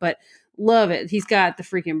 But love it. He's got the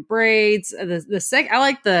freaking braids. I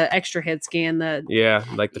like the extra head scan.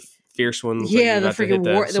 Like the fierce one. Yeah, the freaking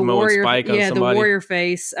the warrior spike on somebody. The warrior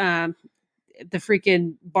face. The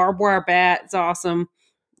freaking barbed wire bat. It's awesome.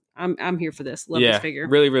 I'm here for this. Love this figure.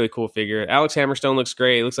 Really, really cool figure. Alex Hammerstone looks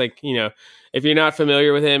great. It looks like, if you're not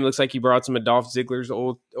familiar with him, it looks like he brought some of Dolph Ziggler's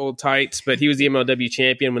old tights, but he was the MLW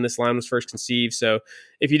champion when this line was first conceived. So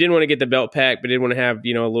if you didn't want to get the belt pack, but didn't want to have,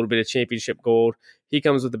 a little bit of championship gold, he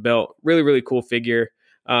comes with the belt. Really, really cool figure.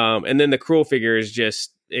 And then the Cruel figure is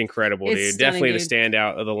just incredible, dude. Definitely the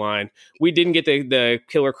standout of the line. We didn't get the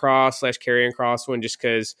Killer Cross / Karrion Kross one just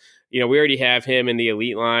because, we already have him in the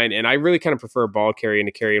elite line, and I really kind of prefer bald Karrion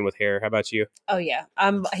to Karrion with hair. How about you? Oh yeah,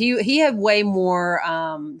 he had way more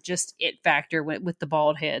just it factor with the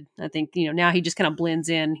bald head. I think now he just kind of blends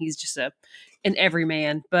in. He's just an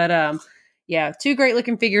everyman. But two great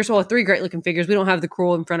looking figures. Well, 3 great looking figures. We don't have the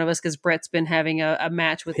Cruel in front of us because Brett's been having a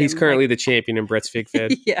match with him. He's currently the champion in Brett's Fig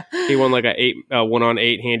Fed. Yeah, he won like a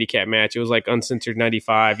 1-on-8 handicap match. It was like uncensored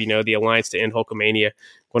 95. The alliance to end Hulkamania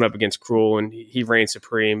went up against Cruel, and he reigned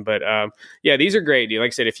supreme. But these are great, dude. Like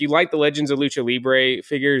I said, if you like the Legends of Lucha Libre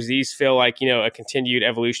figures, these feel like a continued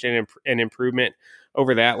evolution and improvement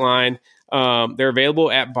over that line. They're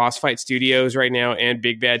available at Boss Fight Studios right now and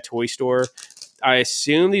Big Bad Toy Store. I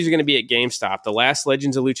assume these are going to be at GameStop. The last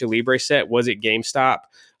Legends of Lucha Libre set was at GameStop.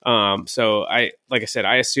 So I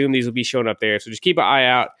assume these will be showing up there. So just keep an eye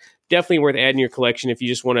out. Definitely worth adding your collection if you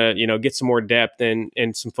just want to, get some more depth and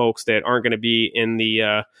some folks that aren't going to be in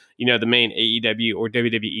the, the main AEW or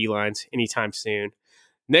WWE lines anytime soon.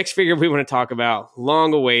 Next figure we want to talk about,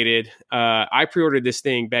 long awaited. I pre-ordered this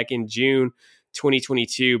thing back in June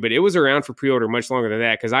 2022, but it was around for pre-order much longer than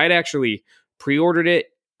that because I had actually pre-ordered it.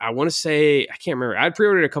 I want to say, I can't remember. I'd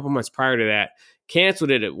pre-ordered a couple months prior to that. Canceled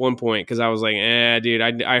it at one point because I was like, dude,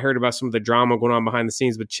 I heard about some of the drama going on behind the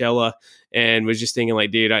scenes with Cella and was just thinking like,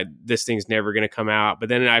 dude, this thing's never going to come out. But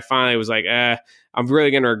then I finally was like, I'm really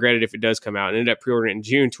going to regret it if it does come out. And ended up pre-ordering it in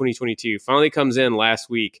June 2022. Finally comes in last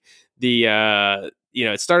week.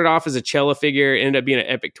 It started off as a Cella figure, ended up being an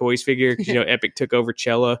Epic Toys figure because, Epic took over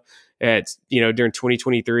Cella during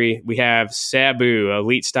 2023. We have Sabu,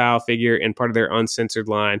 elite style figure and part of their uncensored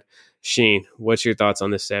line. Sheen, what's your thoughts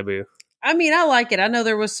on this Sabu? I mean, I like it. I know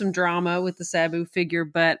there was some drama with the Sabu figure,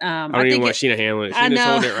 but I don't even want Sheena handle it. Sheena's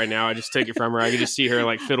holding it right now. I just took it from her. I could just see her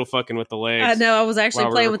like fiddle fucking with the legs. I know. I was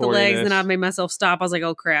actually playing with the legs, and then I made myself stop. I was like,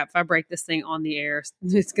 "Oh crap! If I break this thing on the air,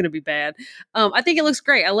 it's going to be bad." I think it looks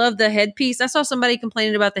great. I love the headpiece. I saw somebody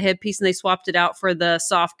complaining about the headpiece, and they swapped it out for the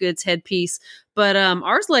soft goods headpiece. But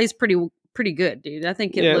ours lays pretty good, dude. I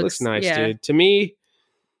think it looks nice, dude. To me,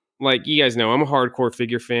 like you guys know, I'm a hardcore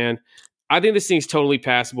figure fan. I think this thing's totally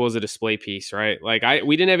passable as a display piece, right? Like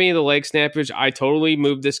we didn't have any of the leg snappage. I totally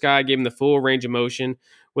moved this guy, gave him the full range of motion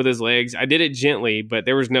with his legs. I did it gently, but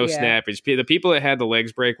there was no snappage. The people that had the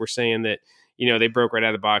legs break were saying that, they broke right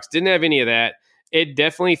out of the box. Didn't have any of that. It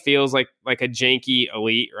definitely feels like a janky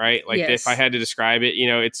elite, right? Like if I had to describe it,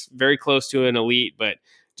 it's very close to an elite, but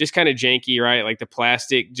just kind of janky, right? Like the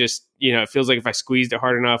plastic just, it feels like if I squeezed it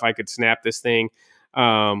hard enough, I could snap this thing.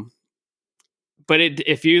 but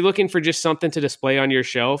if you're looking for just something to display on your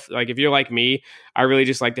shelf, like if you're like me, I really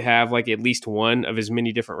just like to have like at least one of as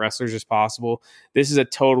many different wrestlers as possible. This is a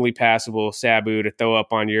totally passable Sabu to throw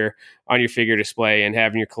up on your figure display and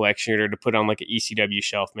have in your collection, or to put on like an ECW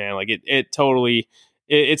shelf, man. Like it totally,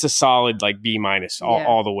 it's a solid like B-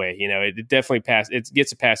 all the way. You know, it definitely it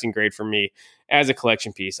gets a passing grade from me as a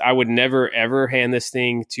collection piece. I would never ever hand this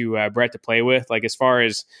thing to Brett to play with. Like as far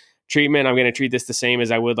as treatment, I'm going to treat this the same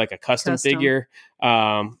as I would like a custom. Figure.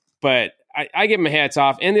 But I give him a hats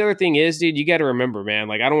off. And the other thing is, dude, you got to remember, man,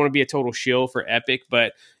 like I don't want to be a total shill for Epic,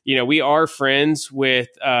 but you know, we are friends with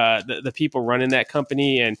the people running that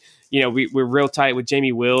company. And, you know, we're real tight with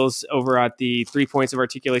Jamie Wills over at the 3 Points of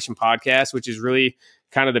Articulation podcast, which is really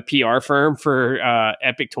kind of the PR firm for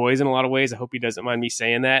Epic Toys in a lot of ways. I hope he doesn't mind me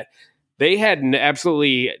saying that. They had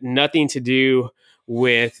absolutely nothing to do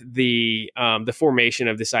with the formation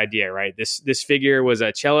of this idea, right? This figure was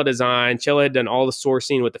a Cella design. Cella had done all the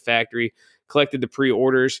sourcing with the factory, collected the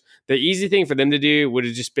pre-orders. The easy thing for them to do would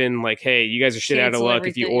have just been like, hey, you guys are shit out of luck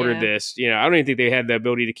if you ordered this. You know, I don't even think they had the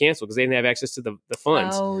ability to cancel because they didn't have access to the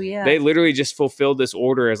funds. Oh, yeah. They literally just fulfilled this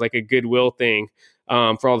order as like a goodwill thing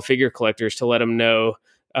for all the figure collectors to let them know,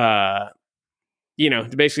 you know,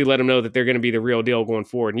 to basically let them know that they're going to be the real deal going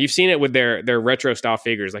forward. And you've seen it with their retro style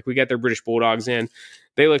figures. Like we got their British Bulldogs in.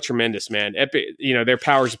 They look tremendous, man. Epic, you know, their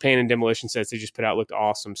Powers of Pain and Demolition sets they just put out looked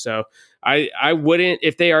awesome. So I wouldn't,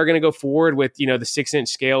 if they are going to go forward with, you know, the 6-inch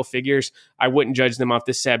scale figures, I wouldn't judge them off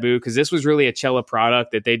this Sabu because this was really a Cella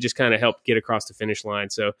product that they just kind of helped get across the finish line.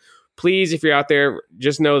 So please, if you're out there,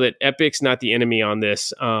 just know that Epic's not the enemy on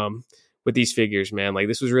this. With these figures, man, like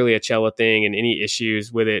this was really a Cella thing, and any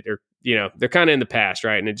issues with it, or you know, they're kind of in the past,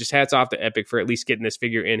 right? And it just hats off to Epic for at least getting this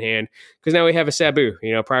figure in hand, because now we have a Sabu.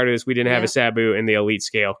 You know, prior to this, we didn't have a Sabu in the elite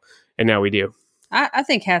scale, and now we do. I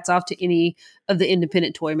think hats off to any of the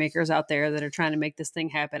independent toy makers out there that are trying to make this thing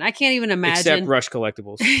happen. I can't even imagine. Except Rush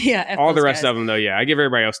Collectibles. Yeah. All the rest of them, though, yeah. I give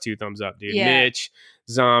everybody else 2 thumbs up, dude. Yeah. Mitch,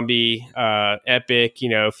 Zombie, Epic, you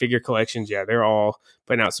know, figure collections. Yeah, they're all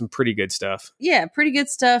putting out some pretty good stuff. Yeah, pretty good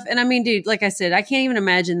stuff. And I mean, dude, like I said, I can't even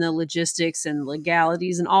imagine the logistics and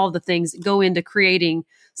legalities and all of the things that go into creating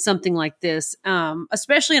something like this,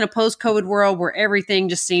 especially in a post-COVID world where everything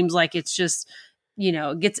just seems like it's just, you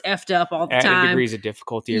know, gets effed up all the Added time. Degrees of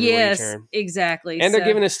difficulty everywhere you turn. Exactly. And they're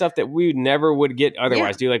giving us stuff that we never would get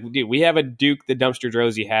otherwise. Dude, like, dude, we have a Duke the Dumpster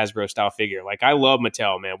Drozy Hasbro style figure. Like, I love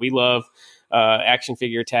Mattel, man. We love Action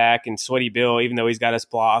Figure Attack and Sweaty Bill, even though he's got us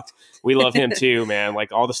blocked. We love him too, man.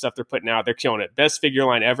 Like, all the stuff they're putting out, they're killing it. Best figure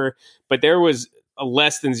line ever. But there was a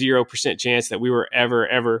less than 0% chance that we were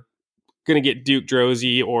ever going to get Duke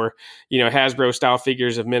Drozy or, you know, Hasbro style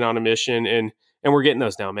figures of Men on a Mission. And we're getting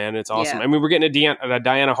those now, man. It's awesome. Yeah. I mean, we're getting a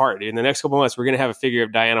Diana Hart, dude. In the next couple months, we're going to have a figure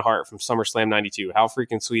of Diana Hart from SummerSlam 92. How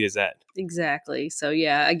freaking sweet is that? Exactly. So,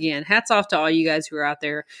 yeah, again, hats off to all you guys who are out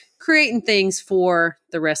there creating things for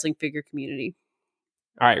the wrestling figure community.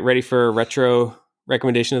 All right. Ready for a retro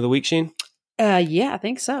recommendation of the week, Sheen? Yeah, I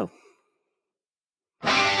think so.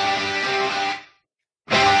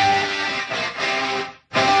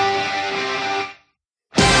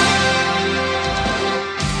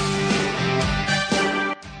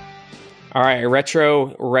 All right, a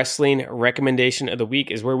retro wrestling recommendation of the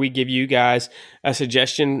week is where we give you guys a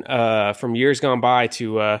suggestion from years gone by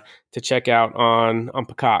to check out on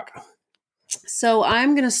Peacock. So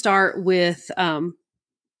I'm going to start with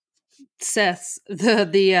Seth's.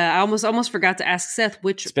 I almost forgot to ask Seth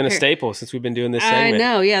which. It's been a staple since we've been doing this segment. I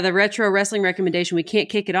know, yeah, the retro wrestling recommendation. We can't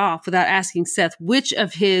kick it off without asking Seth which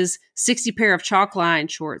of his 60 pair of chalk line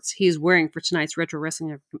shorts he is wearing for tonight's retro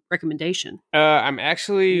wrestling recommendation. I'm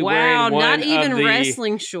actually wearing one not even of the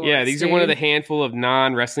wrestling shorts. Yeah, these are one of the handful of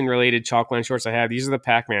non-wrestling related chalk line shorts I have. These are the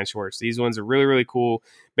Pac-Man shorts. These ones are really, really cool.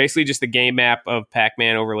 Basically just the game map of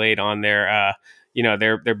Pac-Man overlaid on their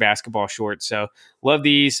their basketball shorts. So love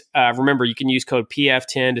these. Remember, you can use code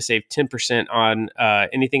PF10 to save 10% on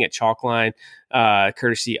anything at Chalkline,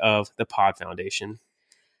 courtesy of the Pod Foundation.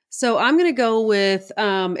 So I'm going to go with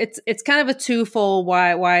it's kind of a twofold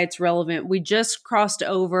why it's relevant. We just crossed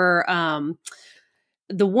over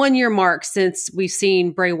the 1 year mark since we've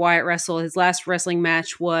seen Bray Wyatt wrestle. His last wrestling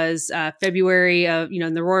match was February of,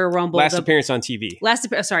 in the Royal Rumble. Last appearance on TV. Last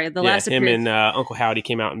appearance. Him and Uncle Howdy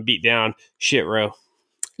came out and beat down Shit Row.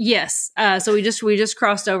 Yes. So we just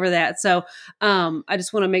crossed over that. So I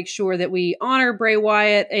just want to make sure that we honor Bray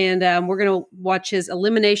Wyatt, and we're going to watch his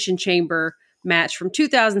Elimination Chamber match from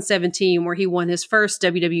 2017 where he won his first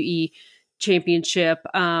WWE championship.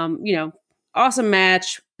 Awesome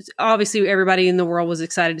match. Obviously, everybody in the world was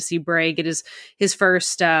excited to see Bray get his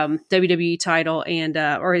first WWE title and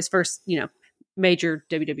or his first major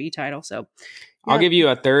WWE title. So I'll give you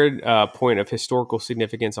a third point of historical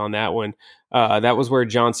significance on that one. That was where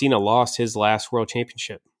John Cena lost his last world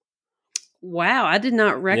championship. Wow, I did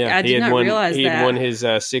not Yeah, he had realize he that. had won his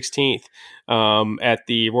 16th at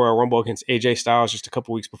the Royal Rumble against AJ Styles just a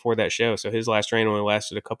couple weeks before that show. So his last reign only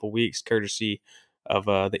lasted a couple weeks, courtesy of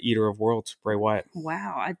the Eater of Worlds, Bray Wyatt.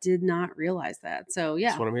 Wow, I did not realize that. So yeah,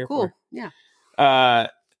 that's what I'm here cool. for. Yeah.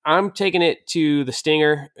 I'm taking it to the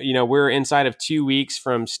Stinger. You know, we're inside of 2 weeks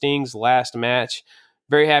from Sting's last match.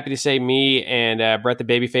 Very happy to say me and Brett the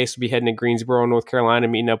Babyface will be heading to Greensboro, North Carolina,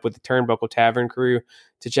 meeting up with the Turnbuckle Tavern crew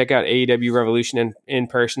to check out AEW Revolution in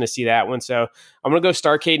person to see that one. So I'm going to go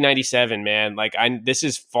Starrcade 97, man. Like, this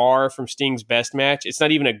is far from Sting's best match. It's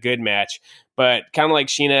not even a good match, but kind of like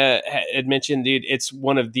Sheena had mentioned, dude, it's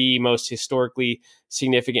one of the most historically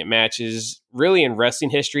significant matches really in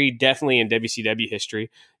wrestling history, definitely in WCW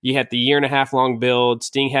history. You had the 1.5 year long build.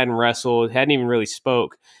 Sting hadn't wrestled, hadn't even really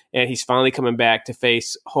spoke. And he's finally coming back to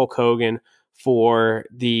face Hulk Hogan for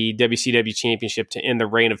the WCW championship to end the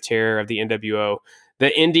reign of terror of the NWO.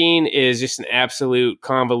 The ending is just an absolute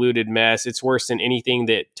convoluted mess. It's worse than anything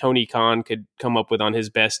that Tony Khan could come up with on his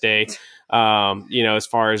best day, as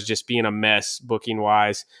far as just being a mess booking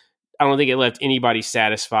wise. I don't think it left anybody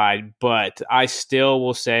satisfied, but I still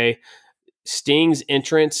will say Sting's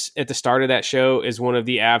entrance at the start of that show is one of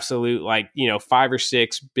the absolute 5 or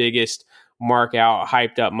 6 biggest mark out,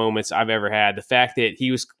 hyped up moments I've ever had. The fact that he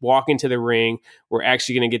was walking to the ring, we're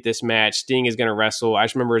actually going to get this match. Sting is going to wrestle. I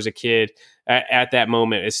just remember as a kid at that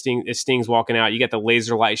moment, as Sting's walking out, you got the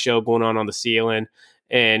laser light show going on the ceiling,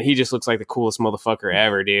 and he just looks like the coolest motherfucker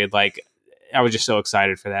ever, dude. Like, I was just so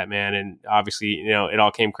excited for that, man. And obviously, it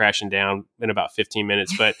all came crashing down in about 15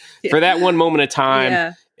 minutes. But for that one moment of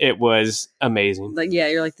time, it was amazing. Like, yeah,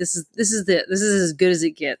 you're like, this is as good as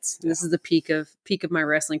it gets. Yeah. This is the peak of my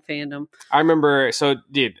wrestling fandom. I remember, so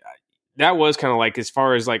dude, that was kind of like, as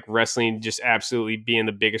far as like wrestling just absolutely being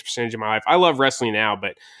the biggest percentage of my life. I love wrestling now,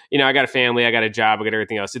 but I got a family, I got a job, I got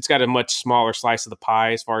everything else. It's got a much smaller slice of the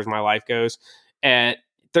pie as far as my life goes. At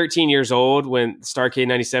 13 years old, when Starrcade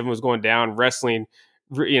 97 was going down, wrestling,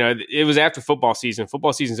 it was after football season.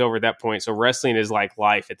 Football season's over at that point, so wrestling is like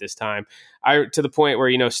life at this time. To the point where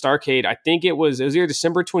Starrcade, I think it was either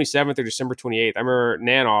December 27th or December 28th. I remember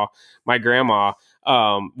Nana, my grandma,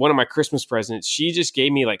 one of my Christmas presents, she just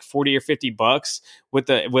gave me like $40 or $50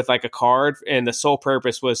 with like a card, and the sole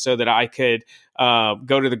purpose was so that I could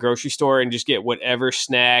go to the grocery store and just get whatever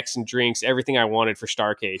snacks and drinks, everything I wanted for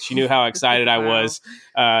Starrcade. She knew how excited I was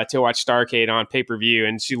to watch Starrcade on pay-per-view,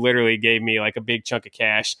 and she literally gave me like a big chunk of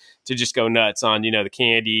cash to just go nuts on the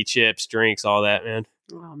candy, chips, drinks, all that, man.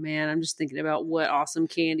 Oh man, I'm just thinking about what awesome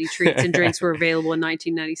candy, treats, and drinks were available in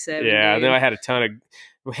 1997. Yeah, dude. then I had a ton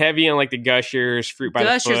of heavy on like the Gushers, fruit by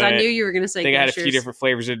the foot. I knew you were going to say I think Gushers. I had a few different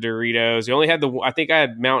flavors of Doritos. You only had I think I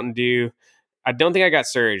had Mountain Dew. I don't think I got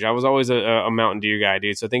Surge. I was always a Mountain Dew guy,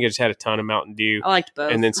 dude. So I think I just had a ton of Mountain Dew. I liked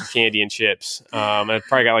both. And then some candy and chips. I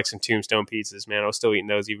probably got like some Tombstone pizzas, man. I was still eating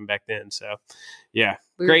those even back then. So yeah,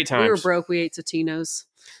 great times. We were broke. We ate Totino's.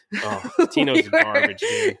 Oh, Totino's is garbage,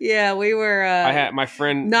 dude. Yeah, we were. I had my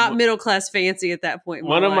friend, not middle class fancy at that point.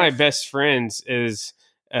 One of my best friends is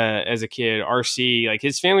as a kid, RC. Like,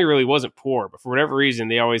 his family really wasn't poor, but for whatever reason,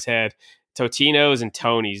 they always had Totino's and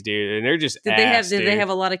Tony's, dude. And they're just Did they have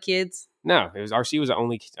a lot of kids? No, it was RC was the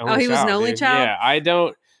only he child, was an only child. Yeah, I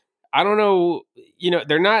don't know.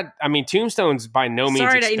 They're not. I mean, Tombstone's by no means.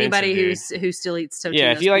 Sorry to expensive, anybody dude. who still eats Totino's.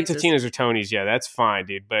 Yeah, if you like pizzas. Totino's or Tony's, yeah, that's fine,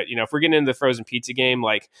 dude. But if we're getting into the frozen pizza game,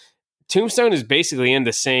 like, Tombstone is basically in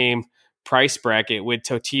the same price bracket with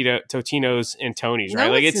Totino's and Tony's, right?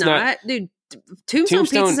 No, like, it's not, dude. Tombstone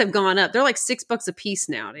pizzas have gone up. They're like $6 a piece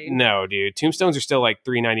now, dude. No, dude. Tombstones are still like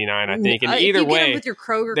 $3.99, I think. And either way, with your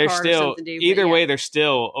Kroger they're card still or something, dude, either way, they're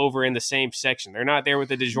still over in the same section. They're not there with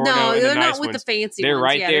the DiGiorno. No, and they're the not nice with ones. the fancy They're ones.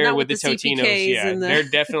 right there with the Totino's. Yeah, the... they're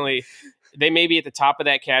definitely. They may be at the top of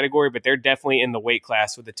that category, but they're definitely in the weight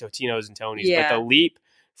class with the Totino's and Tony's. Yeah. But the leap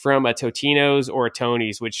from a Totino's or a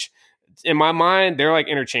Tony's, which in my mind, they're like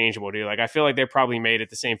interchangeable, dude. Like, I feel like they're probably made at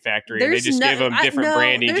the same factory. They just give them different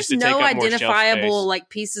branding just to take up more shelf space. There's no identifiable like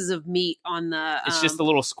pieces of meat on the. It's just the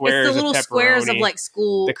little squares. It's the little of squares of like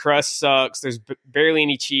school. The crust sucks. There's barely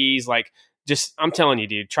any cheese. Like, just I'm telling you,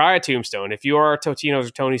 dude, try a Tombstone. If you are a Totino's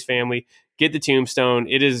or Tony's family, get the Tombstone.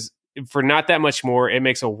 It is. For not that much more, it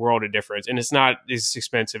makes a world of difference. And it's not as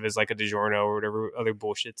expensive as like a DiGiorno or whatever other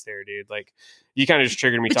bullshit's there, dude. Like, you kind of just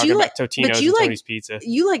triggered me talking about Totino's and Tony's pizza.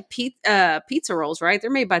 You like pizza rolls, right? They're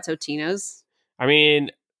made by Totino's. I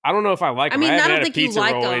mean, I don't know if I like them. I haven't had a pizza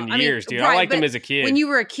roll in years, dude. I liked them as a kid. When you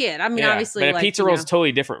were a kid. I mean, obviously. But a pizza roll is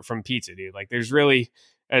totally different from pizza, dude. Like, there's really...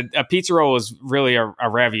 A pizza roll is really a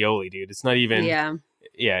ravioli, dude. It's not even. Yeah.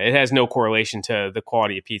 Yeah, it has no correlation to the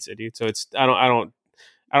quality of pizza, dude. So it's I don't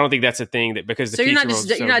think that's a thing that because the So you're pizza not roll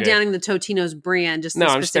just is so you're not good. downing the Totino's brand, just No,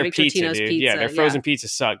 the I'm just their specific pizza, Totino's dude. pizza. Yeah, their frozen pizza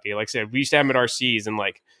suck, dude. Like I said, we used to have them at RC's and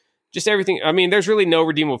like just everything. I mean, there's really no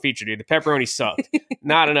redeemable feature, dude. The pepperoni sucked.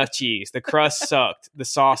 Not enough cheese. The crust sucked. The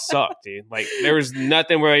sauce sucked, dude. Like there was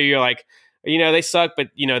nothing where you're like, they suck, but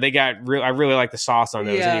they got real. I really like the sauce on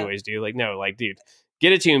those, anyways, dude. Like no, like dude.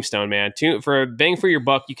 Get a Tombstone, man. For a bang for your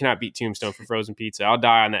buck, you cannot beat Tombstone for frozen pizza. I'll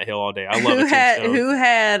die on that hill all day. I love Tombstone. Who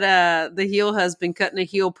had the heel husband cutting a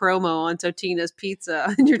heel promo on Totino's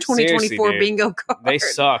Pizza in your 2024 bingo card? They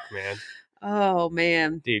suck, man. Oh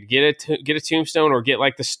man, dude, get a Tombstone or get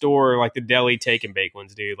like the store, like the deli take and bake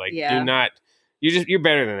ones, dude. Like, do not. You're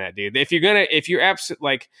better than that, dude. If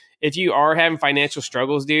you are having financial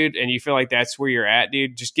struggles, dude, and you feel like that's where you're at,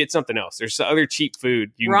 dude, just get something else. There's other cheap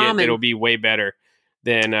food you can get that'll be way better.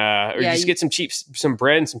 Then just get some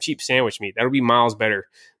bread and some cheap sandwich meat. That'll be miles better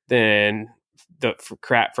than the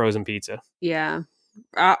crap frozen pizza. Yeah,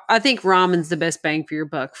 I think ramen's the best bang for your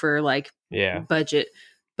buck for like budget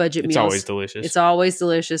meals. It's always delicious. It's always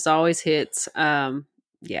delicious. Always hits.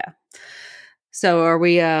 Yeah. So are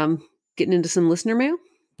we getting into some listener mail?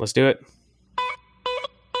 Let's do it.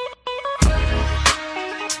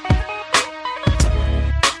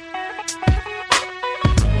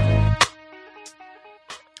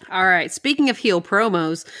 All right. Speaking of heel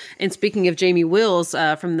promos and speaking of Jamie Wills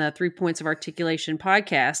from the 3 Points of Articulation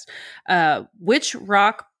podcast, which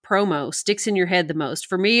Rock promo sticks in your head the most?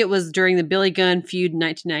 For me, it was during the Billy Gunn feud in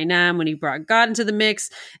 1999 when he brought God into the mix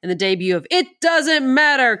and the debut of "It Doesn't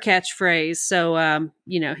Matter" catchphrase. So,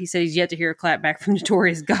 he said he's yet to hear a clap back from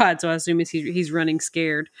Notorious God, so I assume he's running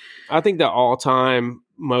scared. I think the all-time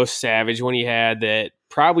most savage one he had that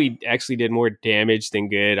probably actually did more damage than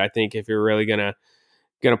good, I think if you're really gonna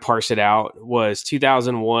parse it out, was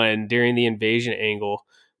 2001 during the Invasion angle.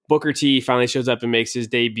 Booker T finally shows up and makes his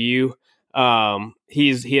debut.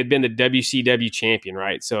 He had been the WCW champion,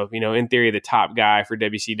 right? So, in theory, the top guy for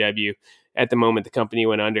WCW at the moment the company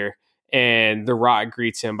went under. And The Rock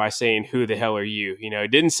greets him by saying, "Who the hell are you?"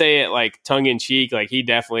 Didn't say it like tongue in cheek. Like he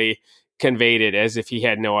definitely conveyed it as if he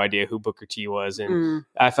had no idea who Booker T was. And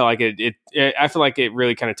I felt like I feel like it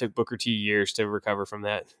really kind of took Booker T years to recover from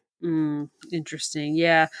that. Interesting.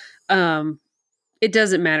 Yeah. It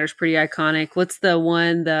Doesn't Matter is pretty iconic. What's the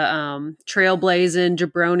one, the trailblazing,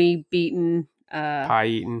 jabroni beaten, pie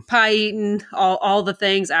eating, all the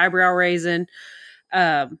things, eyebrow raising.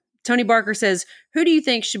 Tony Barker says, who do you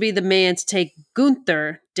think should be the man to take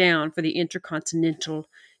Gunther down for the Intercontinental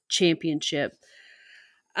Championship?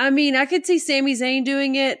 I mean, I could see Sami Zayn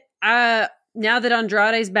doing it. Now that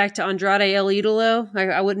Andrade's back to Andrade El Idolo,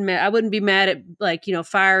 I wouldn't be mad at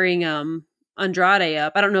firing Andrade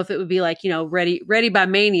up. I don't know if it would be ready by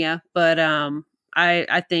Mania, but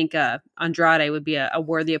I think Andrade would be a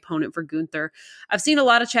worthy opponent for Gunther. I've seen a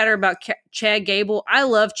lot of chatter about Chad Gable. I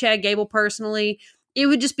love Chad Gable personally. It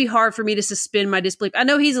would just be hard for me to suspend my disbelief. I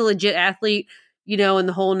know he's a legit athlete, and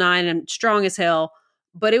the whole nine, and strong as hell,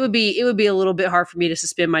 but it would be a little bit hard for me to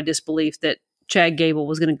suspend my disbelief that Chad Gable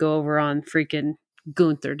was going to go over on freaking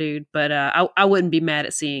Gunther, dude. But I wouldn't be mad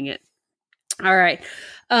at seeing it. All right.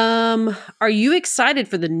 Are you excited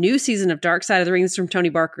for the new season of Dark Side of the Ring? This is from Tony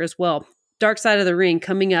Barker as well. Dark Side of the Ring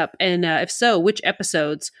coming up. And if so, which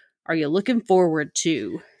episodes are you looking forward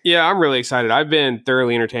to? Yeah, I'm really excited. I've been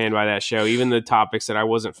thoroughly entertained by that show. Even the topics that I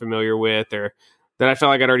wasn't familiar with or that I felt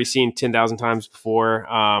like I'd already seen 10,000 times before.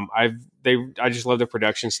 I just love the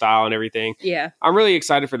production style and everything. Yeah. I'm really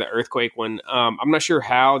excited for the Earthquake one. I'm not sure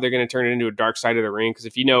how they're going to turn it into a Dark Side of the Ring, because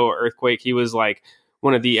if you know Earthquake, he was like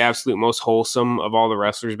one of the absolute most wholesome of all the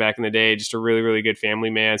wrestlers back in the day, just a really, really good family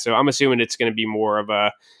man. So I'm assuming it's going to be more of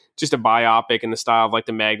just a biopic in the style of like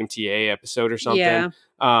the Magnum TA episode or something. Yeah.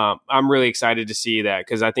 I'm really excited to see that,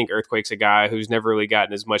 because I think Earthquake's a guy who's never really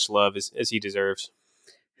gotten as much love as he deserves.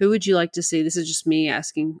 Who would you like to see? This is just me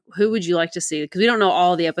asking. Who would you like to see? Because we don't know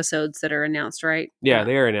all the episodes that are announced, right? Yeah,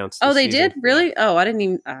 they are announced. Oh, they season. did? Really? Yeah. Oh, I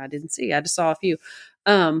didn't see. I just saw a few.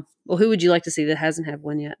 Well, who would you like to see that hasn't had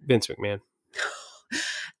one yet? Vince McMahon.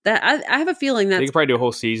 That I have a feeling that they could probably do a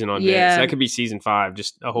whole season on Vince. That could be season 5,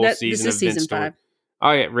 just a whole season of Vince story. 5.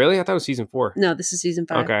 Oh yeah, really? I thought it was season 4. No, this is season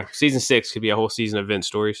 5. Okay, season 6 could be a whole season of Vince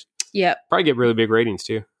stories. Yeah, probably get really big ratings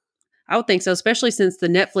too. I would think so, especially since the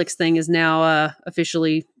Netflix thing is now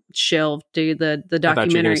officially shelved. Dude, the documentary. I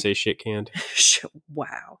thought you were going to say shit canned.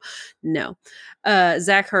 Wow, no.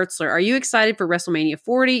 Zach Hertzler, are you excited for WrestleMania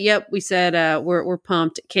 40? Yep, we said we're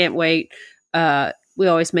pumped. Can't wait. we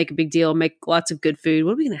always make a big deal, make lots of good food.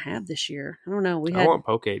 What are we going to have this year? I don't know. I want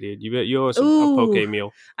poke, dude. You owe us a Ooh, poke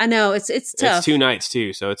meal. I know it's It's tough. 2 nights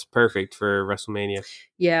too, so it's perfect for WrestleMania.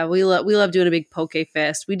 Yeah, we love doing a big poke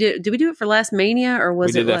fest. Did we do it for last Mania or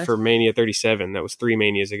was we it did that for Mania 37? That was 3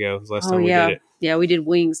 Manias ago. It was the last time we did it. Yeah, we did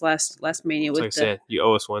wings last Mania with like I said, you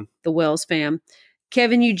owe us one. The Wells fam.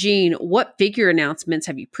 Kevin Eugene, what figure announcements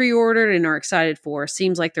have you pre-ordered and are excited for?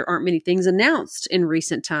 Seems like there aren't many things announced in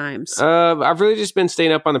recent times. I've really just been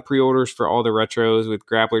staying up on the pre-orders for all the retros with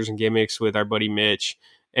grapplers and gimmicks with our buddy Mitch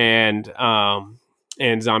and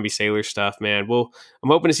Zombie Sailor stuff, man. Well, I'm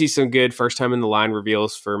hoping to see some good first time in the line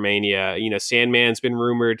reveals for Mania. You know, Sandman's been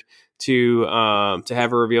rumored to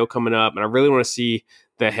have a reveal coming up, and I really want to see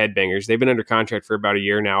the Headbangers. They've been under contract for about a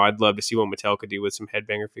year now. I'd love to see what Mattel could do with some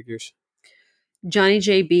Headbanger figures. Johnny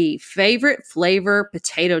JB, favorite flavor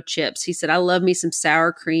potato chips. He said, I love me some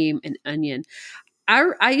sour cream and onion.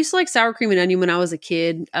 I used to like sour cream and onion when I was a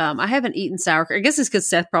kid. I haven't eaten sour cream. I guess it's because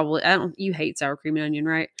Seth probably, you hate sour cream and onion,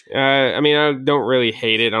 right? I mean, I don't really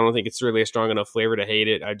hate it. I don't think it's really a strong enough flavor to hate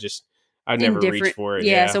it. I'd never reached for it.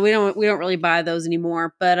 Yeah, so we don't really buy those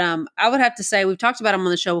anymore. But I would have to say, we've talked about them on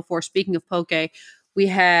the show before. Speaking of poke, we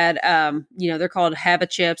had, they're called Hava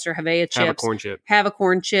chips or Havea chips. Hava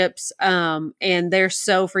corn chips. And they're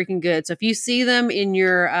so freaking good. So if you see them in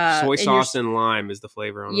your soy sauce and lime is the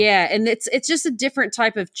flavor on them. Yeah, and it's just a different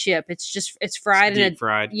type of chip. It's fried deep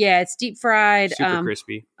fried. Yeah, it's deep fried. Super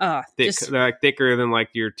crispy. Thicker than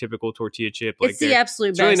like your typical tortilla chip. It's the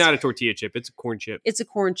absolute best. It's really not a tortilla chip. It's a corn chip. It's a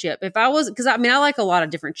corn chip. If I was, because I like a lot of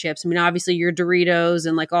different chips. I mean, obviously your Doritos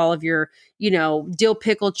and like all of your, dill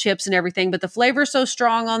pickle chips and everything, but the flavor is so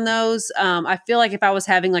strong on those. I feel like if I was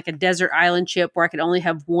having like a desert island chip where I could only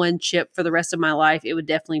have one chip for the rest of my life, it would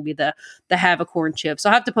definitely be the Hava corn chip. So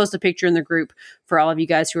I'll have to post a picture in the group for all of you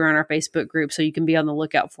guys who are on our Facebook group so you can be on the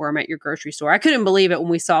lookout for them at your grocery store. I couldn't believe it when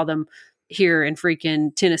we saw them here in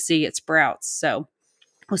freaking Tennessee at Sprouts. So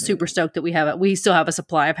I was super stoked that we still have a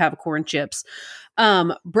supply of Hava corn chips.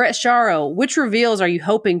 Brett Sharo, which reveals are you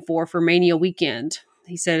hoping for Mania weekend?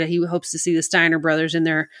 He said he hopes to see the Steiner brothers in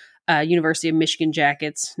their University of Michigan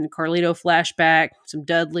jackets and Carlito flashback, some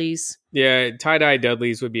Dudleys. Yeah, tie-dye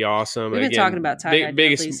Dudleys would be awesome. We've been talking about tie-dye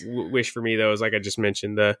biggest wish for me, though, is like I just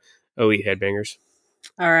mentioned, the Elite Headbangers.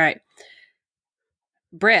 All right.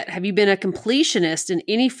 Brett, have you been a completionist in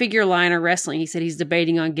any figure line or wrestling? He said he's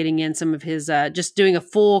debating on getting in some of his, just doing a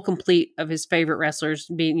full complete of his favorite wrestlers,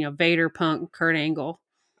 being, Vader, Punk, Kurt Angle.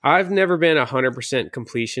 I've never been 100%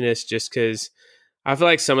 completionist just because I feel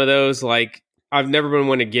like some of those, like, I've never been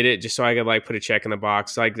one to get it just so I could like put a check in the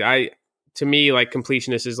box. Like to me, like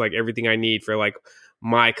completionist is like everything I need for like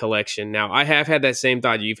my collection. Now I have had that same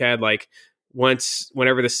thought you've had, like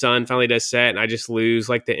whenever the sun finally does set and I just lose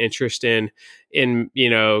like the interest in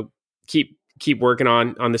keep working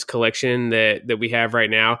on this collection that we have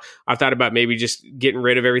right now. I've thought about maybe just getting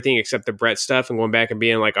rid of everything except the Brett stuff and going back and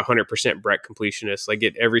being like 100% Brett completionist. Like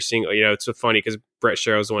get every single, it's so funny because Brett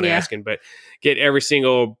Sherrill's the one asking, but get every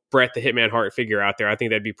single Brett the Hitman Hart figure out there. I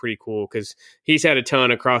think that'd be pretty cool because he's had a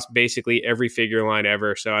ton across basically every figure line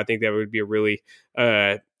ever. So I think that would be a really,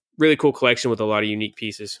 really cool collection with a lot of unique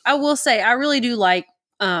pieces. I will say, I really do like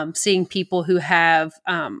seeing people who have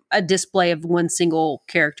a display of one single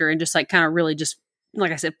character and just like kind of really just,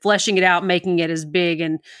 like I said, fleshing it out, making it as big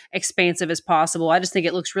and expansive as possible. I just think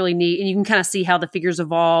it looks really neat. And you can kind of see how the figures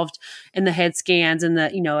evolved and the head scans and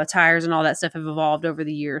the, attires and all that stuff have evolved over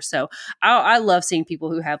the years. So I love seeing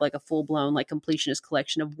people who have like a full blown, like completionist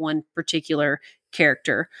collection of one particular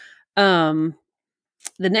character.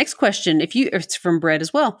 The next question, it's from Brett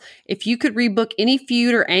as well. If you could rebook any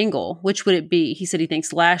feud or angle, which would it be? He said he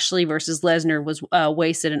thinks Lashley versus Lesnar was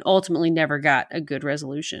wasted and ultimately never got a good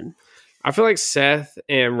resolution. I feel like Seth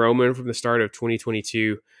and Roman from the start of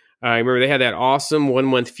 2022. I remember they had that awesome 1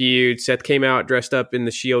 month feud. Seth came out dressed up in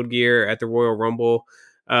the Shield gear at the Royal Rumble.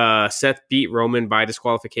 Seth beat Roman by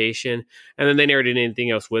disqualification, and then they never did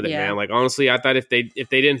anything else with it, man. Like honestly, I thought if they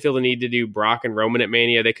didn't feel the need to do Brock and Roman at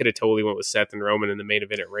Mania, they could have totally went with Seth and Roman in the main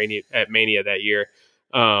event at Mania that year.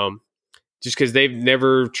 Just because they've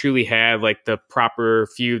never truly had like the proper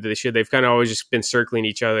feud that they should. They've kind of always just been circling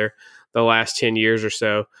each other the last 10 years or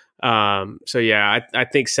so. I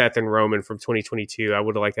think Seth and Roman from 2022, I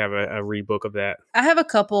would have liked to have a rebook of that. I have a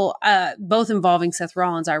couple, both involving Seth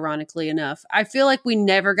Rollins, ironically enough. I feel like we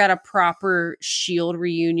never got a proper Shield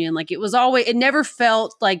reunion. Like it never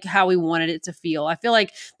felt like how we wanted it to feel. I feel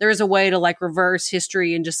like there is a way to like reverse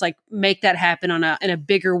history and just like make that happen in a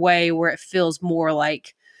bigger way where it feels more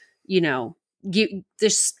like,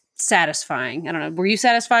 just satisfying. I don't know. Were you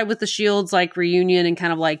satisfied with the Shield's like reunion and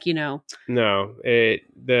kind of like, No,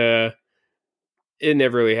 it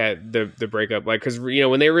never really had the breakup. Like, because,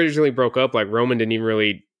 when they originally broke up, like, Roman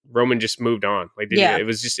just moved on. Like,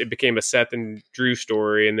 it became a Seth and Drew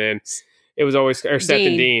story, and then it was always, or Seth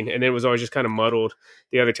and Dean, and then it was always just kind of muddled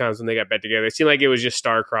the other times when they got back together. It seemed like it was just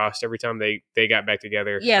star-crossed every time they got back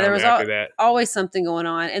together. Yeah, there was always something going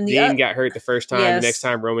on. And Dean got hurt the first time. Yes. The next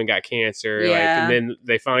time, Roman got cancer. Yeah. And then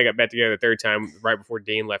they finally got back together the third time, right before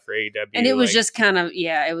Dean left for AEW. And it was just kind of,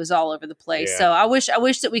 it was all over the place. Yeah. So I wish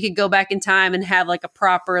that we could go back in time and have like a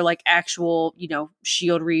proper, like actual,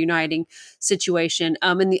 Shield reuniting situation.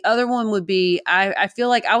 And the other one would be, I feel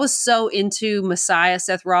like I was so into Messiah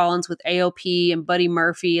Seth Rollins with AOP and Buddy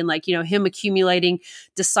Murphy and like, him accumulating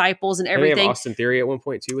disciples and everything. They have Austin Theory at one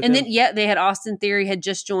point too. And then they had Austin Theory had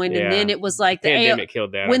just joined, and then it was like the pandemic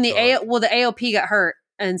killed that. When the AOP got hurt,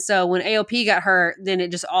 and so when AOP got hurt, then it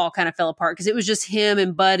just all kind of fell apart because it was just him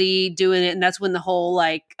and Buddy doing it, and that's when the whole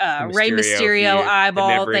like Rey Mysterio feud, eyeball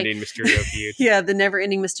the never-ending Mysterio feud. Yeah, the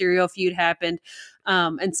never-ending Mysterio feud happened,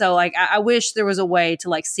 and so like I wish there was a way to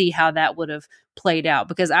like see how that would have played out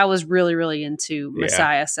because I was really really into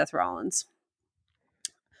Messiah Seth Rollins.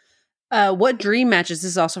 What dream matches,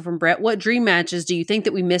 this is also from Brett, what dream matches do you think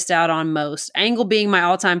that we missed out on most? Angle being my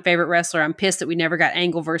all-time favorite wrestler. I'm pissed that we never got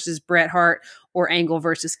Angle versus Bret Hart or Angle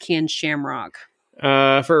versus Ken Shamrock.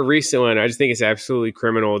 For a recent one, I just think it's absolutely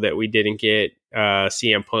criminal that we didn't get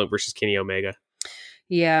CM Punk versus Kenny Omega.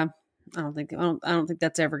 Yeah, I don't think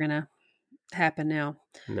that's ever gonna happen now.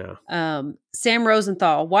 No. Sam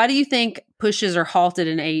Rosenthal, why do you think pushes are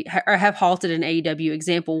halted have halted in AEW?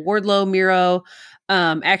 Example: Wardlow, Miro,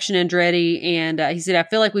 Action Andretti, and he said, I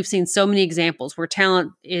feel like we've seen so many examples where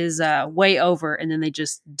talent is way over and then they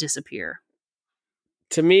just disappear.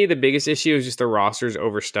 To me, the biggest issue is just the roster's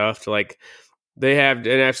overstuffed. Like, they have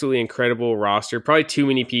an absolutely incredible roster, probably too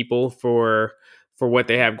many people for what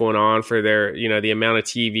they have going on, for their, the amount of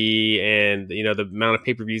TV and, the amount of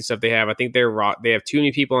pay-per-view stuff they have. I think they have too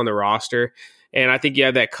many people on the roster. And I think you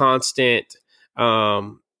have that constant,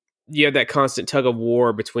 tug of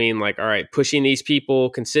war between like, all right, pushing these people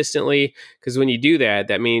consistently. Cause when you do that,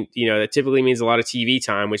 that means, that typically means a lot of TV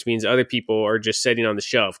time, which means other people are just sitting on the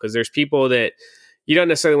shelf. Cause there's people that you don't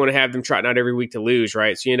necessarily want to have them trotting out every week to lose.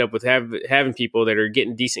 Right. So you end up with having people that are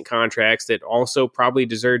getting decent contracts that also probably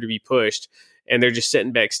deserve to be pushed. And they're just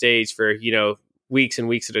sitting backstage for, weeks and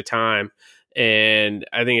weeks at a time. And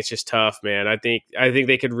I think it's just tough, man. I think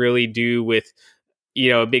they could really do with,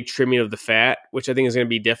 a big trimming of the fat, which I think is going to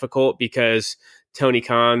be difficult because Tony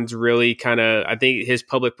Khan's really kind of, I think his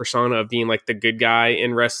public persona of being like the good guy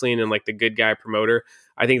in wrestling and like the good guy promoter,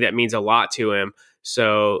 I think that means a lot to him.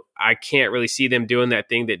 So I can't really see them doing that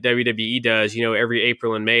thing that WWE does, every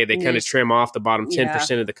April and May, they kind of trim off the bottom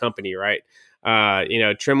 10% of the company, right?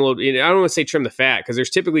 Trim a little, I don't want to say trim the fat because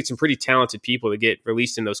there's typically some pretty talented people that get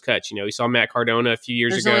released in those cuts. You saw Matt Cardona a few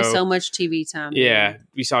years ago. There's only so much TV time. Yeah.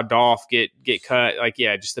 We saw Dolph get cut. Like,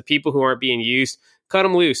 just the people who aren't being used, cut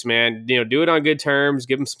them loose, man. Do it on good terms,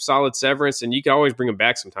 give them some solid severance, and you can always bring them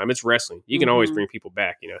back sometime. It's wrestling. You can always bring people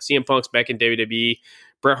back. CM Punk's back in WWE.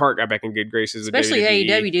 Bret Hart got back in good graces with especially WWE.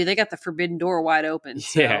 AEW, dude. They got the forbidden door wide open.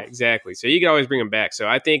 So. Yeah, exactly. So you can always bring them back. So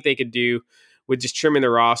I think they could do with just trimming the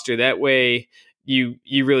roster. That way you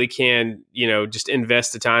really can, just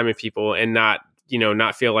invest the time in people and not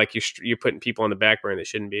feel like you're putting people on the back burner that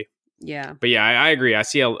shouldn't be. Yeah. But yeah, I agree. I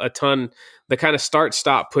see a ton. The kind of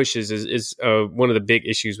start-stop pushes is one of the big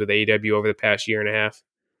issues with AEW over the past year and a half.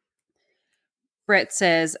 Brett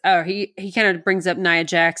says, he kind of brings up Nia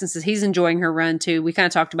Jax and says he's enjoying her run too. We kind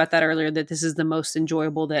of talked about that earlier, that this is the most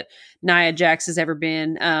enjoyable that Nia Jax has ever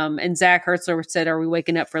been. And Zach Hertzler said, are we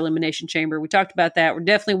waking up for Elimination Chamber? We talked about that. We're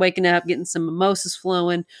definitely waking up, getting some mimosas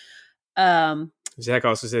flowing. Zach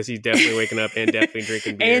also says he's definitely waking up and definitely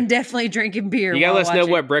drinking beer. And definitely drinking beer. You gotta let us know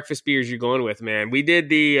what breakfast beers you're going with, man. We did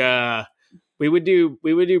the we would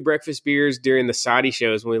do breakfast beers during the Saudi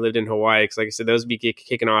shows when we lived in Hawaii, because like I said, those would be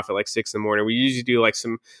kicking off at like 6 a.m. We usually do like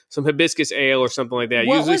some hibiscus ale or something like that.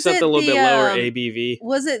 Usually something a little bit lower ABV.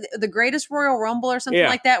 Was it the Greatest Royal Rumble or something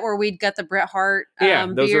like that, where we'd got the Bret Hart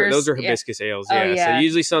those are hibiscus ales. So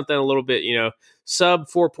usually something a little bit, sub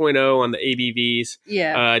 4.0 on the ABVs.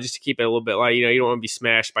 Yeah. Just to keep it a little bit light. You don't want to be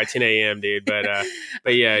smashed by 10 a.m., dude.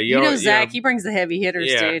 But yeah. Zach, he brings the heavy hitters,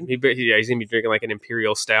 dude. He's going to be drinking like an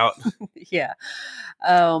Imperial Stout. Yeah.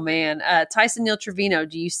 Oh, man. Tyson Neil Trevino,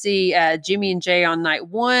 do you see Jimmy and Jay on night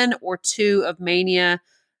 1 or 2 of Mania?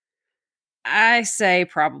 I say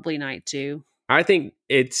probably night 2. I think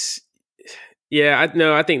it's... Yeah,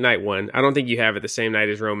 I think night 1. I don't think you have it the same night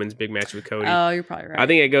as Roman's big match with Cody. Oh, you're probably right. I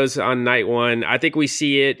think it goes on night 1. I think we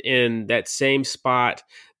see it in that same spot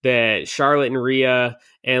that Charlotte and Rhea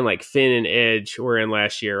and like Finn and Edge were in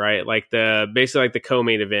last year, right? Like basically like the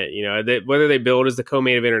co-main event, whether they build as the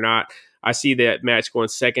co-main event or not, I see that match going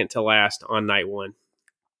second to last on night one.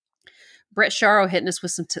 Brett Sharo hitting us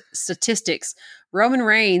with some statistics. Roman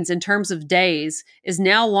Reigns, in terms of days, is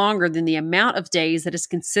now longer than the amount of days that is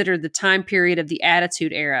considered the time period of the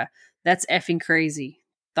Attitude Era. That's effing crazy.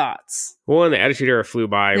 Thoughts? Well, and the Attitude Era flew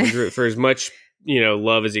by. For as much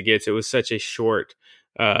love as it gets, it was such a short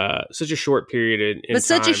period in but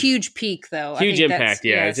such time. a huge peak, though. Huge impact,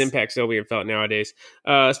 yeah. Yes. His impact still being felt nowadays.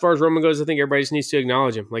 As far as Roman goes, I think everybody just needs to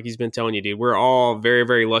acknowledge him, like he's been telling you, dude. We're all very,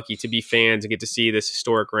 very lucky to be fans and get to see this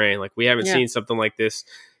historic reign. Like we haven't seen something like this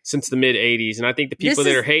since the mid 80s. And I think the people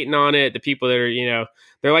that are hating on it, the people that are,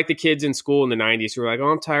 they're like the kids in school in the 90s who are like, oh,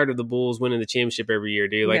 I'm tired of the Bulls winning the championship every year,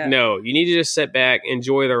 dude. Like, no, you need to just sit back,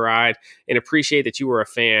 enjoy the ride, and appreciate that you were a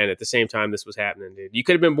fan at the same time this was happening, dude. You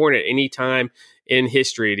could have been born at any time in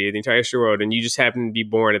history, dude, the entire history of the world, and you just happened to be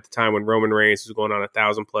born at the time when Roman Reigns was going on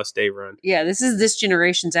 1,000+ day run. Yeah, this is this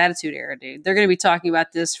generation's Attitude Era, dude. They're going to be talking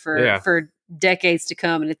about this for decades to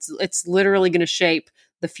come, and it's literally going to shape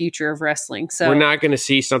the future of wrestling. So we're not going to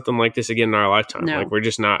see something like this again in our lifetime. No. Like we're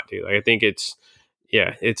just not, dude. Like, I think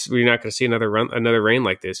we're not going to see another reign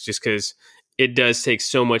like this, just because it does take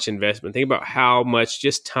so much investment. Think about how much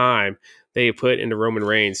just time they put into Roman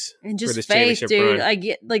Reigns and just for this faith, championship dude. run. I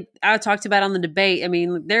get, like I talked about on the debate. I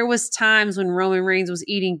mean, there was times when Roman Reigns was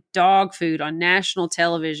eating dog food on national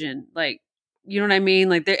television. Like, you know what I mean?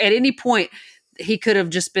 Like, there, at any point, he could have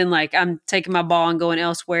just been like, I'm taking my ball and going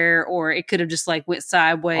elsewhere, or it could have just like went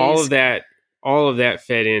sideways. All of that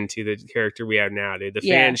fed into the character we have now, dude. The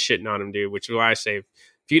fans shitting on him, dude, which is why I say,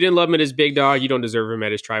 if you didn't love him at his big dog, you don't deserve him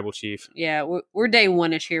at his tribal chief. Yeah, we're day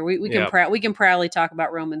one-ish here. We can proudly talk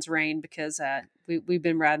about Roman's reign because we've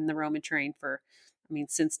been riding the Roman train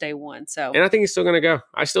since day one. So, and I think he's still going to go.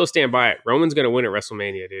 I still stand by it. Roman's going to win at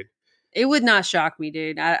WrestleMania, dude. It would not shock me,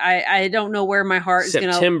 dude. I don't know where my heart is going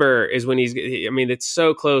to... September is when it's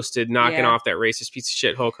so close to knocking off that racist piece of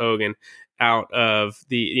shit Hulk Hogan out of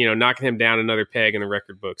the, knocking him down another peg in the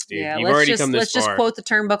record books, dude. Yeah, You've already come this far. Let's just quote the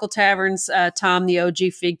Turnbuckle Tavern's Tom, the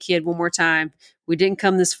OG Fig Kid, one more time. We didn't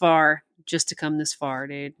come this far just to come this far,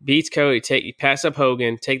 dude. Beats Cody, pass up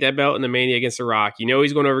Hogan, take that belt in the Mania against The Rock. You know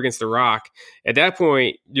he's going over against The Rock. At that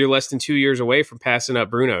point, you're less than 2 years away from passing up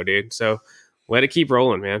Bruno, dude. So let it keep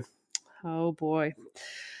rolling, man. Oh, boy.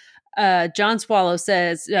 John Swallow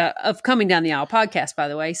says, of Coming Down the Aisle podcast, by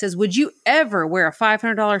the way, he says, would you ever wear a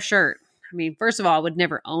 $500 shirt? I mean, first of all, I would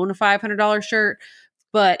never own a $500 shirt,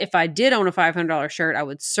 but if I did own a $500 shirt, I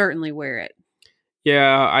would certainly wear it.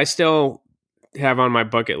 Yeah, I still have on my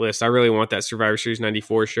bucket list. I really want that Survivor Series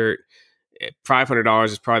 94 shirt. $500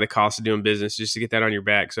 is probably the cost of doing business just to get that on your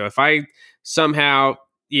back. So if I somehow,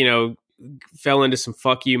 fell into some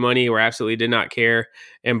fuck you money or absolutely did not care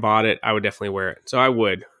and bought it, I would definitely wear it. So I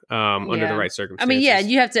would. Under the right circumstances. I mean, yeah,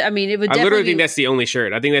 you have to. I mean, it would. I literally think that's the only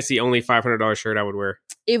shirt. I think that's the only $500 shirt I would wear.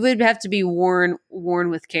 It would have to be worn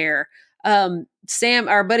with care. Sam,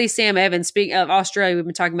 our buddy Sam Evans, speaking of Australia, we've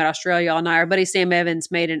been talking about Australia all night. Our buddy Sam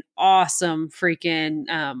Evans made an awesome freaking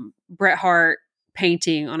Bret Hart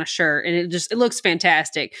painting on a shirt, and it looks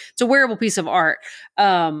fantastic. It's a wearable piece of art,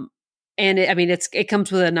 and it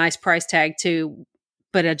comes with a nice price tag too.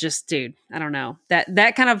 But I don't know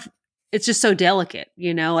that kind of. It's just so delicate,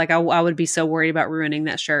 like I would be so worried about ruining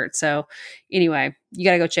that shirt. So anyway, you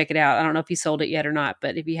got to go check it out. I don't know if he sold it yet or not,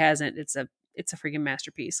 but if he hasn't, it's a freaking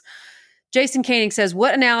masterpiece. Jason Koenig says,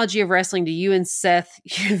 what analogy of wrestling do you and Seth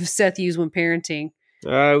use when parenting? We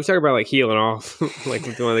talk about like healing off, like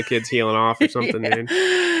with one of the kids healing off or something, dude.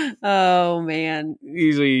 Oh man.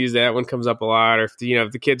 Usually use that one, comes up a lot. Or if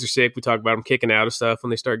the kids are sick, we talk about them kicking out of stuff when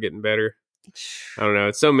they start getting better. I don't know.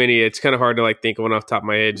 It's so many. It's kind of hard to like think of one off the top of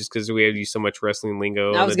my head just because we have used so much wrestling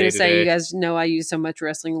lingo. I was going to say, you guys know I use so much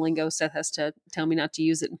wrestling lingo. Seth has to tell me not to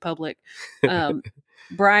use it in public.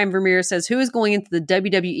 Brian Vermeer says, who is going into the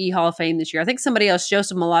WWE Hall of Fame this year? I think somebody else,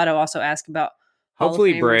 Joseph Mulatto, also asked about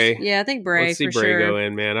hopefully Bray. Yeah, I think Bray. Let's see for Bray sure. go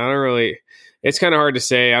in, man. I don't really. It's kind of hard to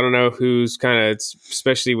say. I don't know who's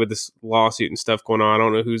especially with this lawsuit and stuff going on. I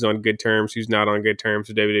don't know who's on good terms, who's not on good terms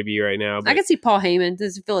with WWE right now. I can see Paul Heyman.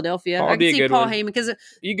 This is Philadelphia. I can see Paul Heyman because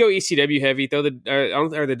you go ECW heavy. Throw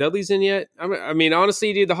are the Dudleys in yet? I mean,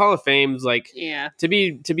 honestly, dude, the Hall of Fame's like, to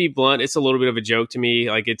be blunt, it's a little bit of a joke to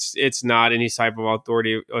me. Like it's not any type of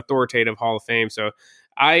authoritative Hall of Fame. So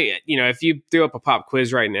if you threw up a pop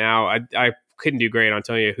quiz right now, I couldn't do great on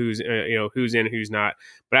telling you who's who's in, who's not.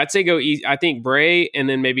 But I'd say go. I think Bray, and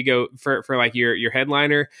then maybe go for like your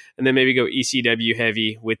headliner, and then maybe go ECW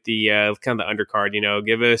heavy with the kind of the undercard.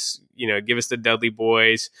 Give us the Dudley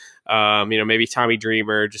Boys. Maybe Tommy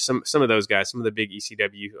Dreamer, just some of those guys, some of the big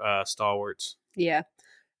ECW stalwarts. Yeah,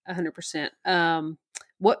 100%.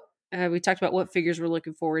 What we talked about, what figures we're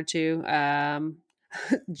looking forward to.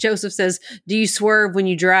 Joseph says, "Do you swerve when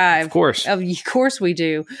you drive?" Of course, we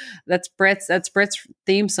do. That's Brett's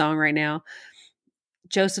theme song right now.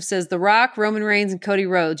 Joseph says, "The Rock, Roman Reigns, and Cody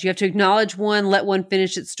Rhodes. You have to acknowledge one, let one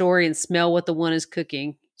finish its story, and smell what the one is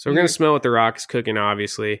cooking." So we're going to smell what The Rock is cooking,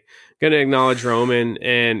 obviously. Going to acknowledge Roman,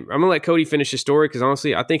 and I'm going to let Cody finish his story because,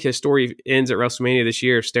 honestly, I think his story ends at WrestleMania this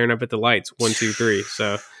year staring up at the lights, 1, 2, 3.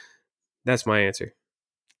 So that's my answer.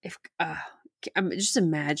 Just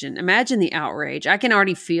imagine the outrage. I can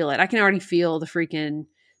already feel it. I can already feel the freaking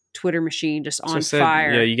Twitter machine just on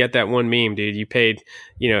fire. You get that one meme, dude. You paid,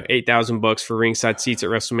 $8,000 for ringside seats at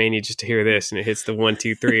WrestleMania just to hear this, and it hits the 1,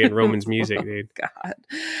 2, 3 in Roman's music, dude. God.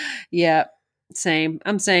 Yeah. Same.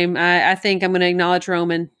 I'm same. I think I'm going to acknowledge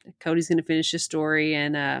Roman. Cody's going to finish his story,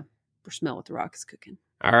 and we'll smell what The Rock is cooking.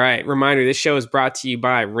 All right. Reminder, this show is brought to you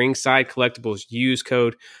by Ringside Collectibles. Use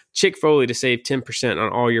code Chick Foley to save 10%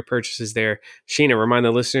 on all your purchases there. Sheena, remind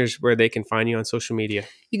the listeners where they can find you on social media.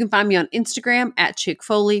 You can find me on Instagram at Chick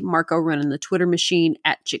Foley, Marco running the Twitter machine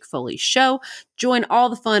at Chick Foley Show. Join all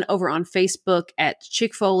the fun over on Facebook at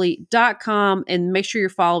chickfoley.com, and make sure you're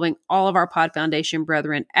following all of our Pod Foundation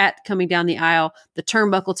brethren at Coming Down the Aisle, the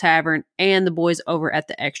Turnbuckle Tavern, and the boys over at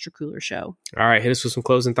the Extra Cooler Show. All right. Hit us with some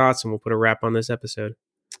closing thoughts, and we'll put a wrap on this episode.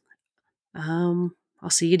 I'll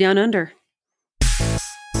see you down under.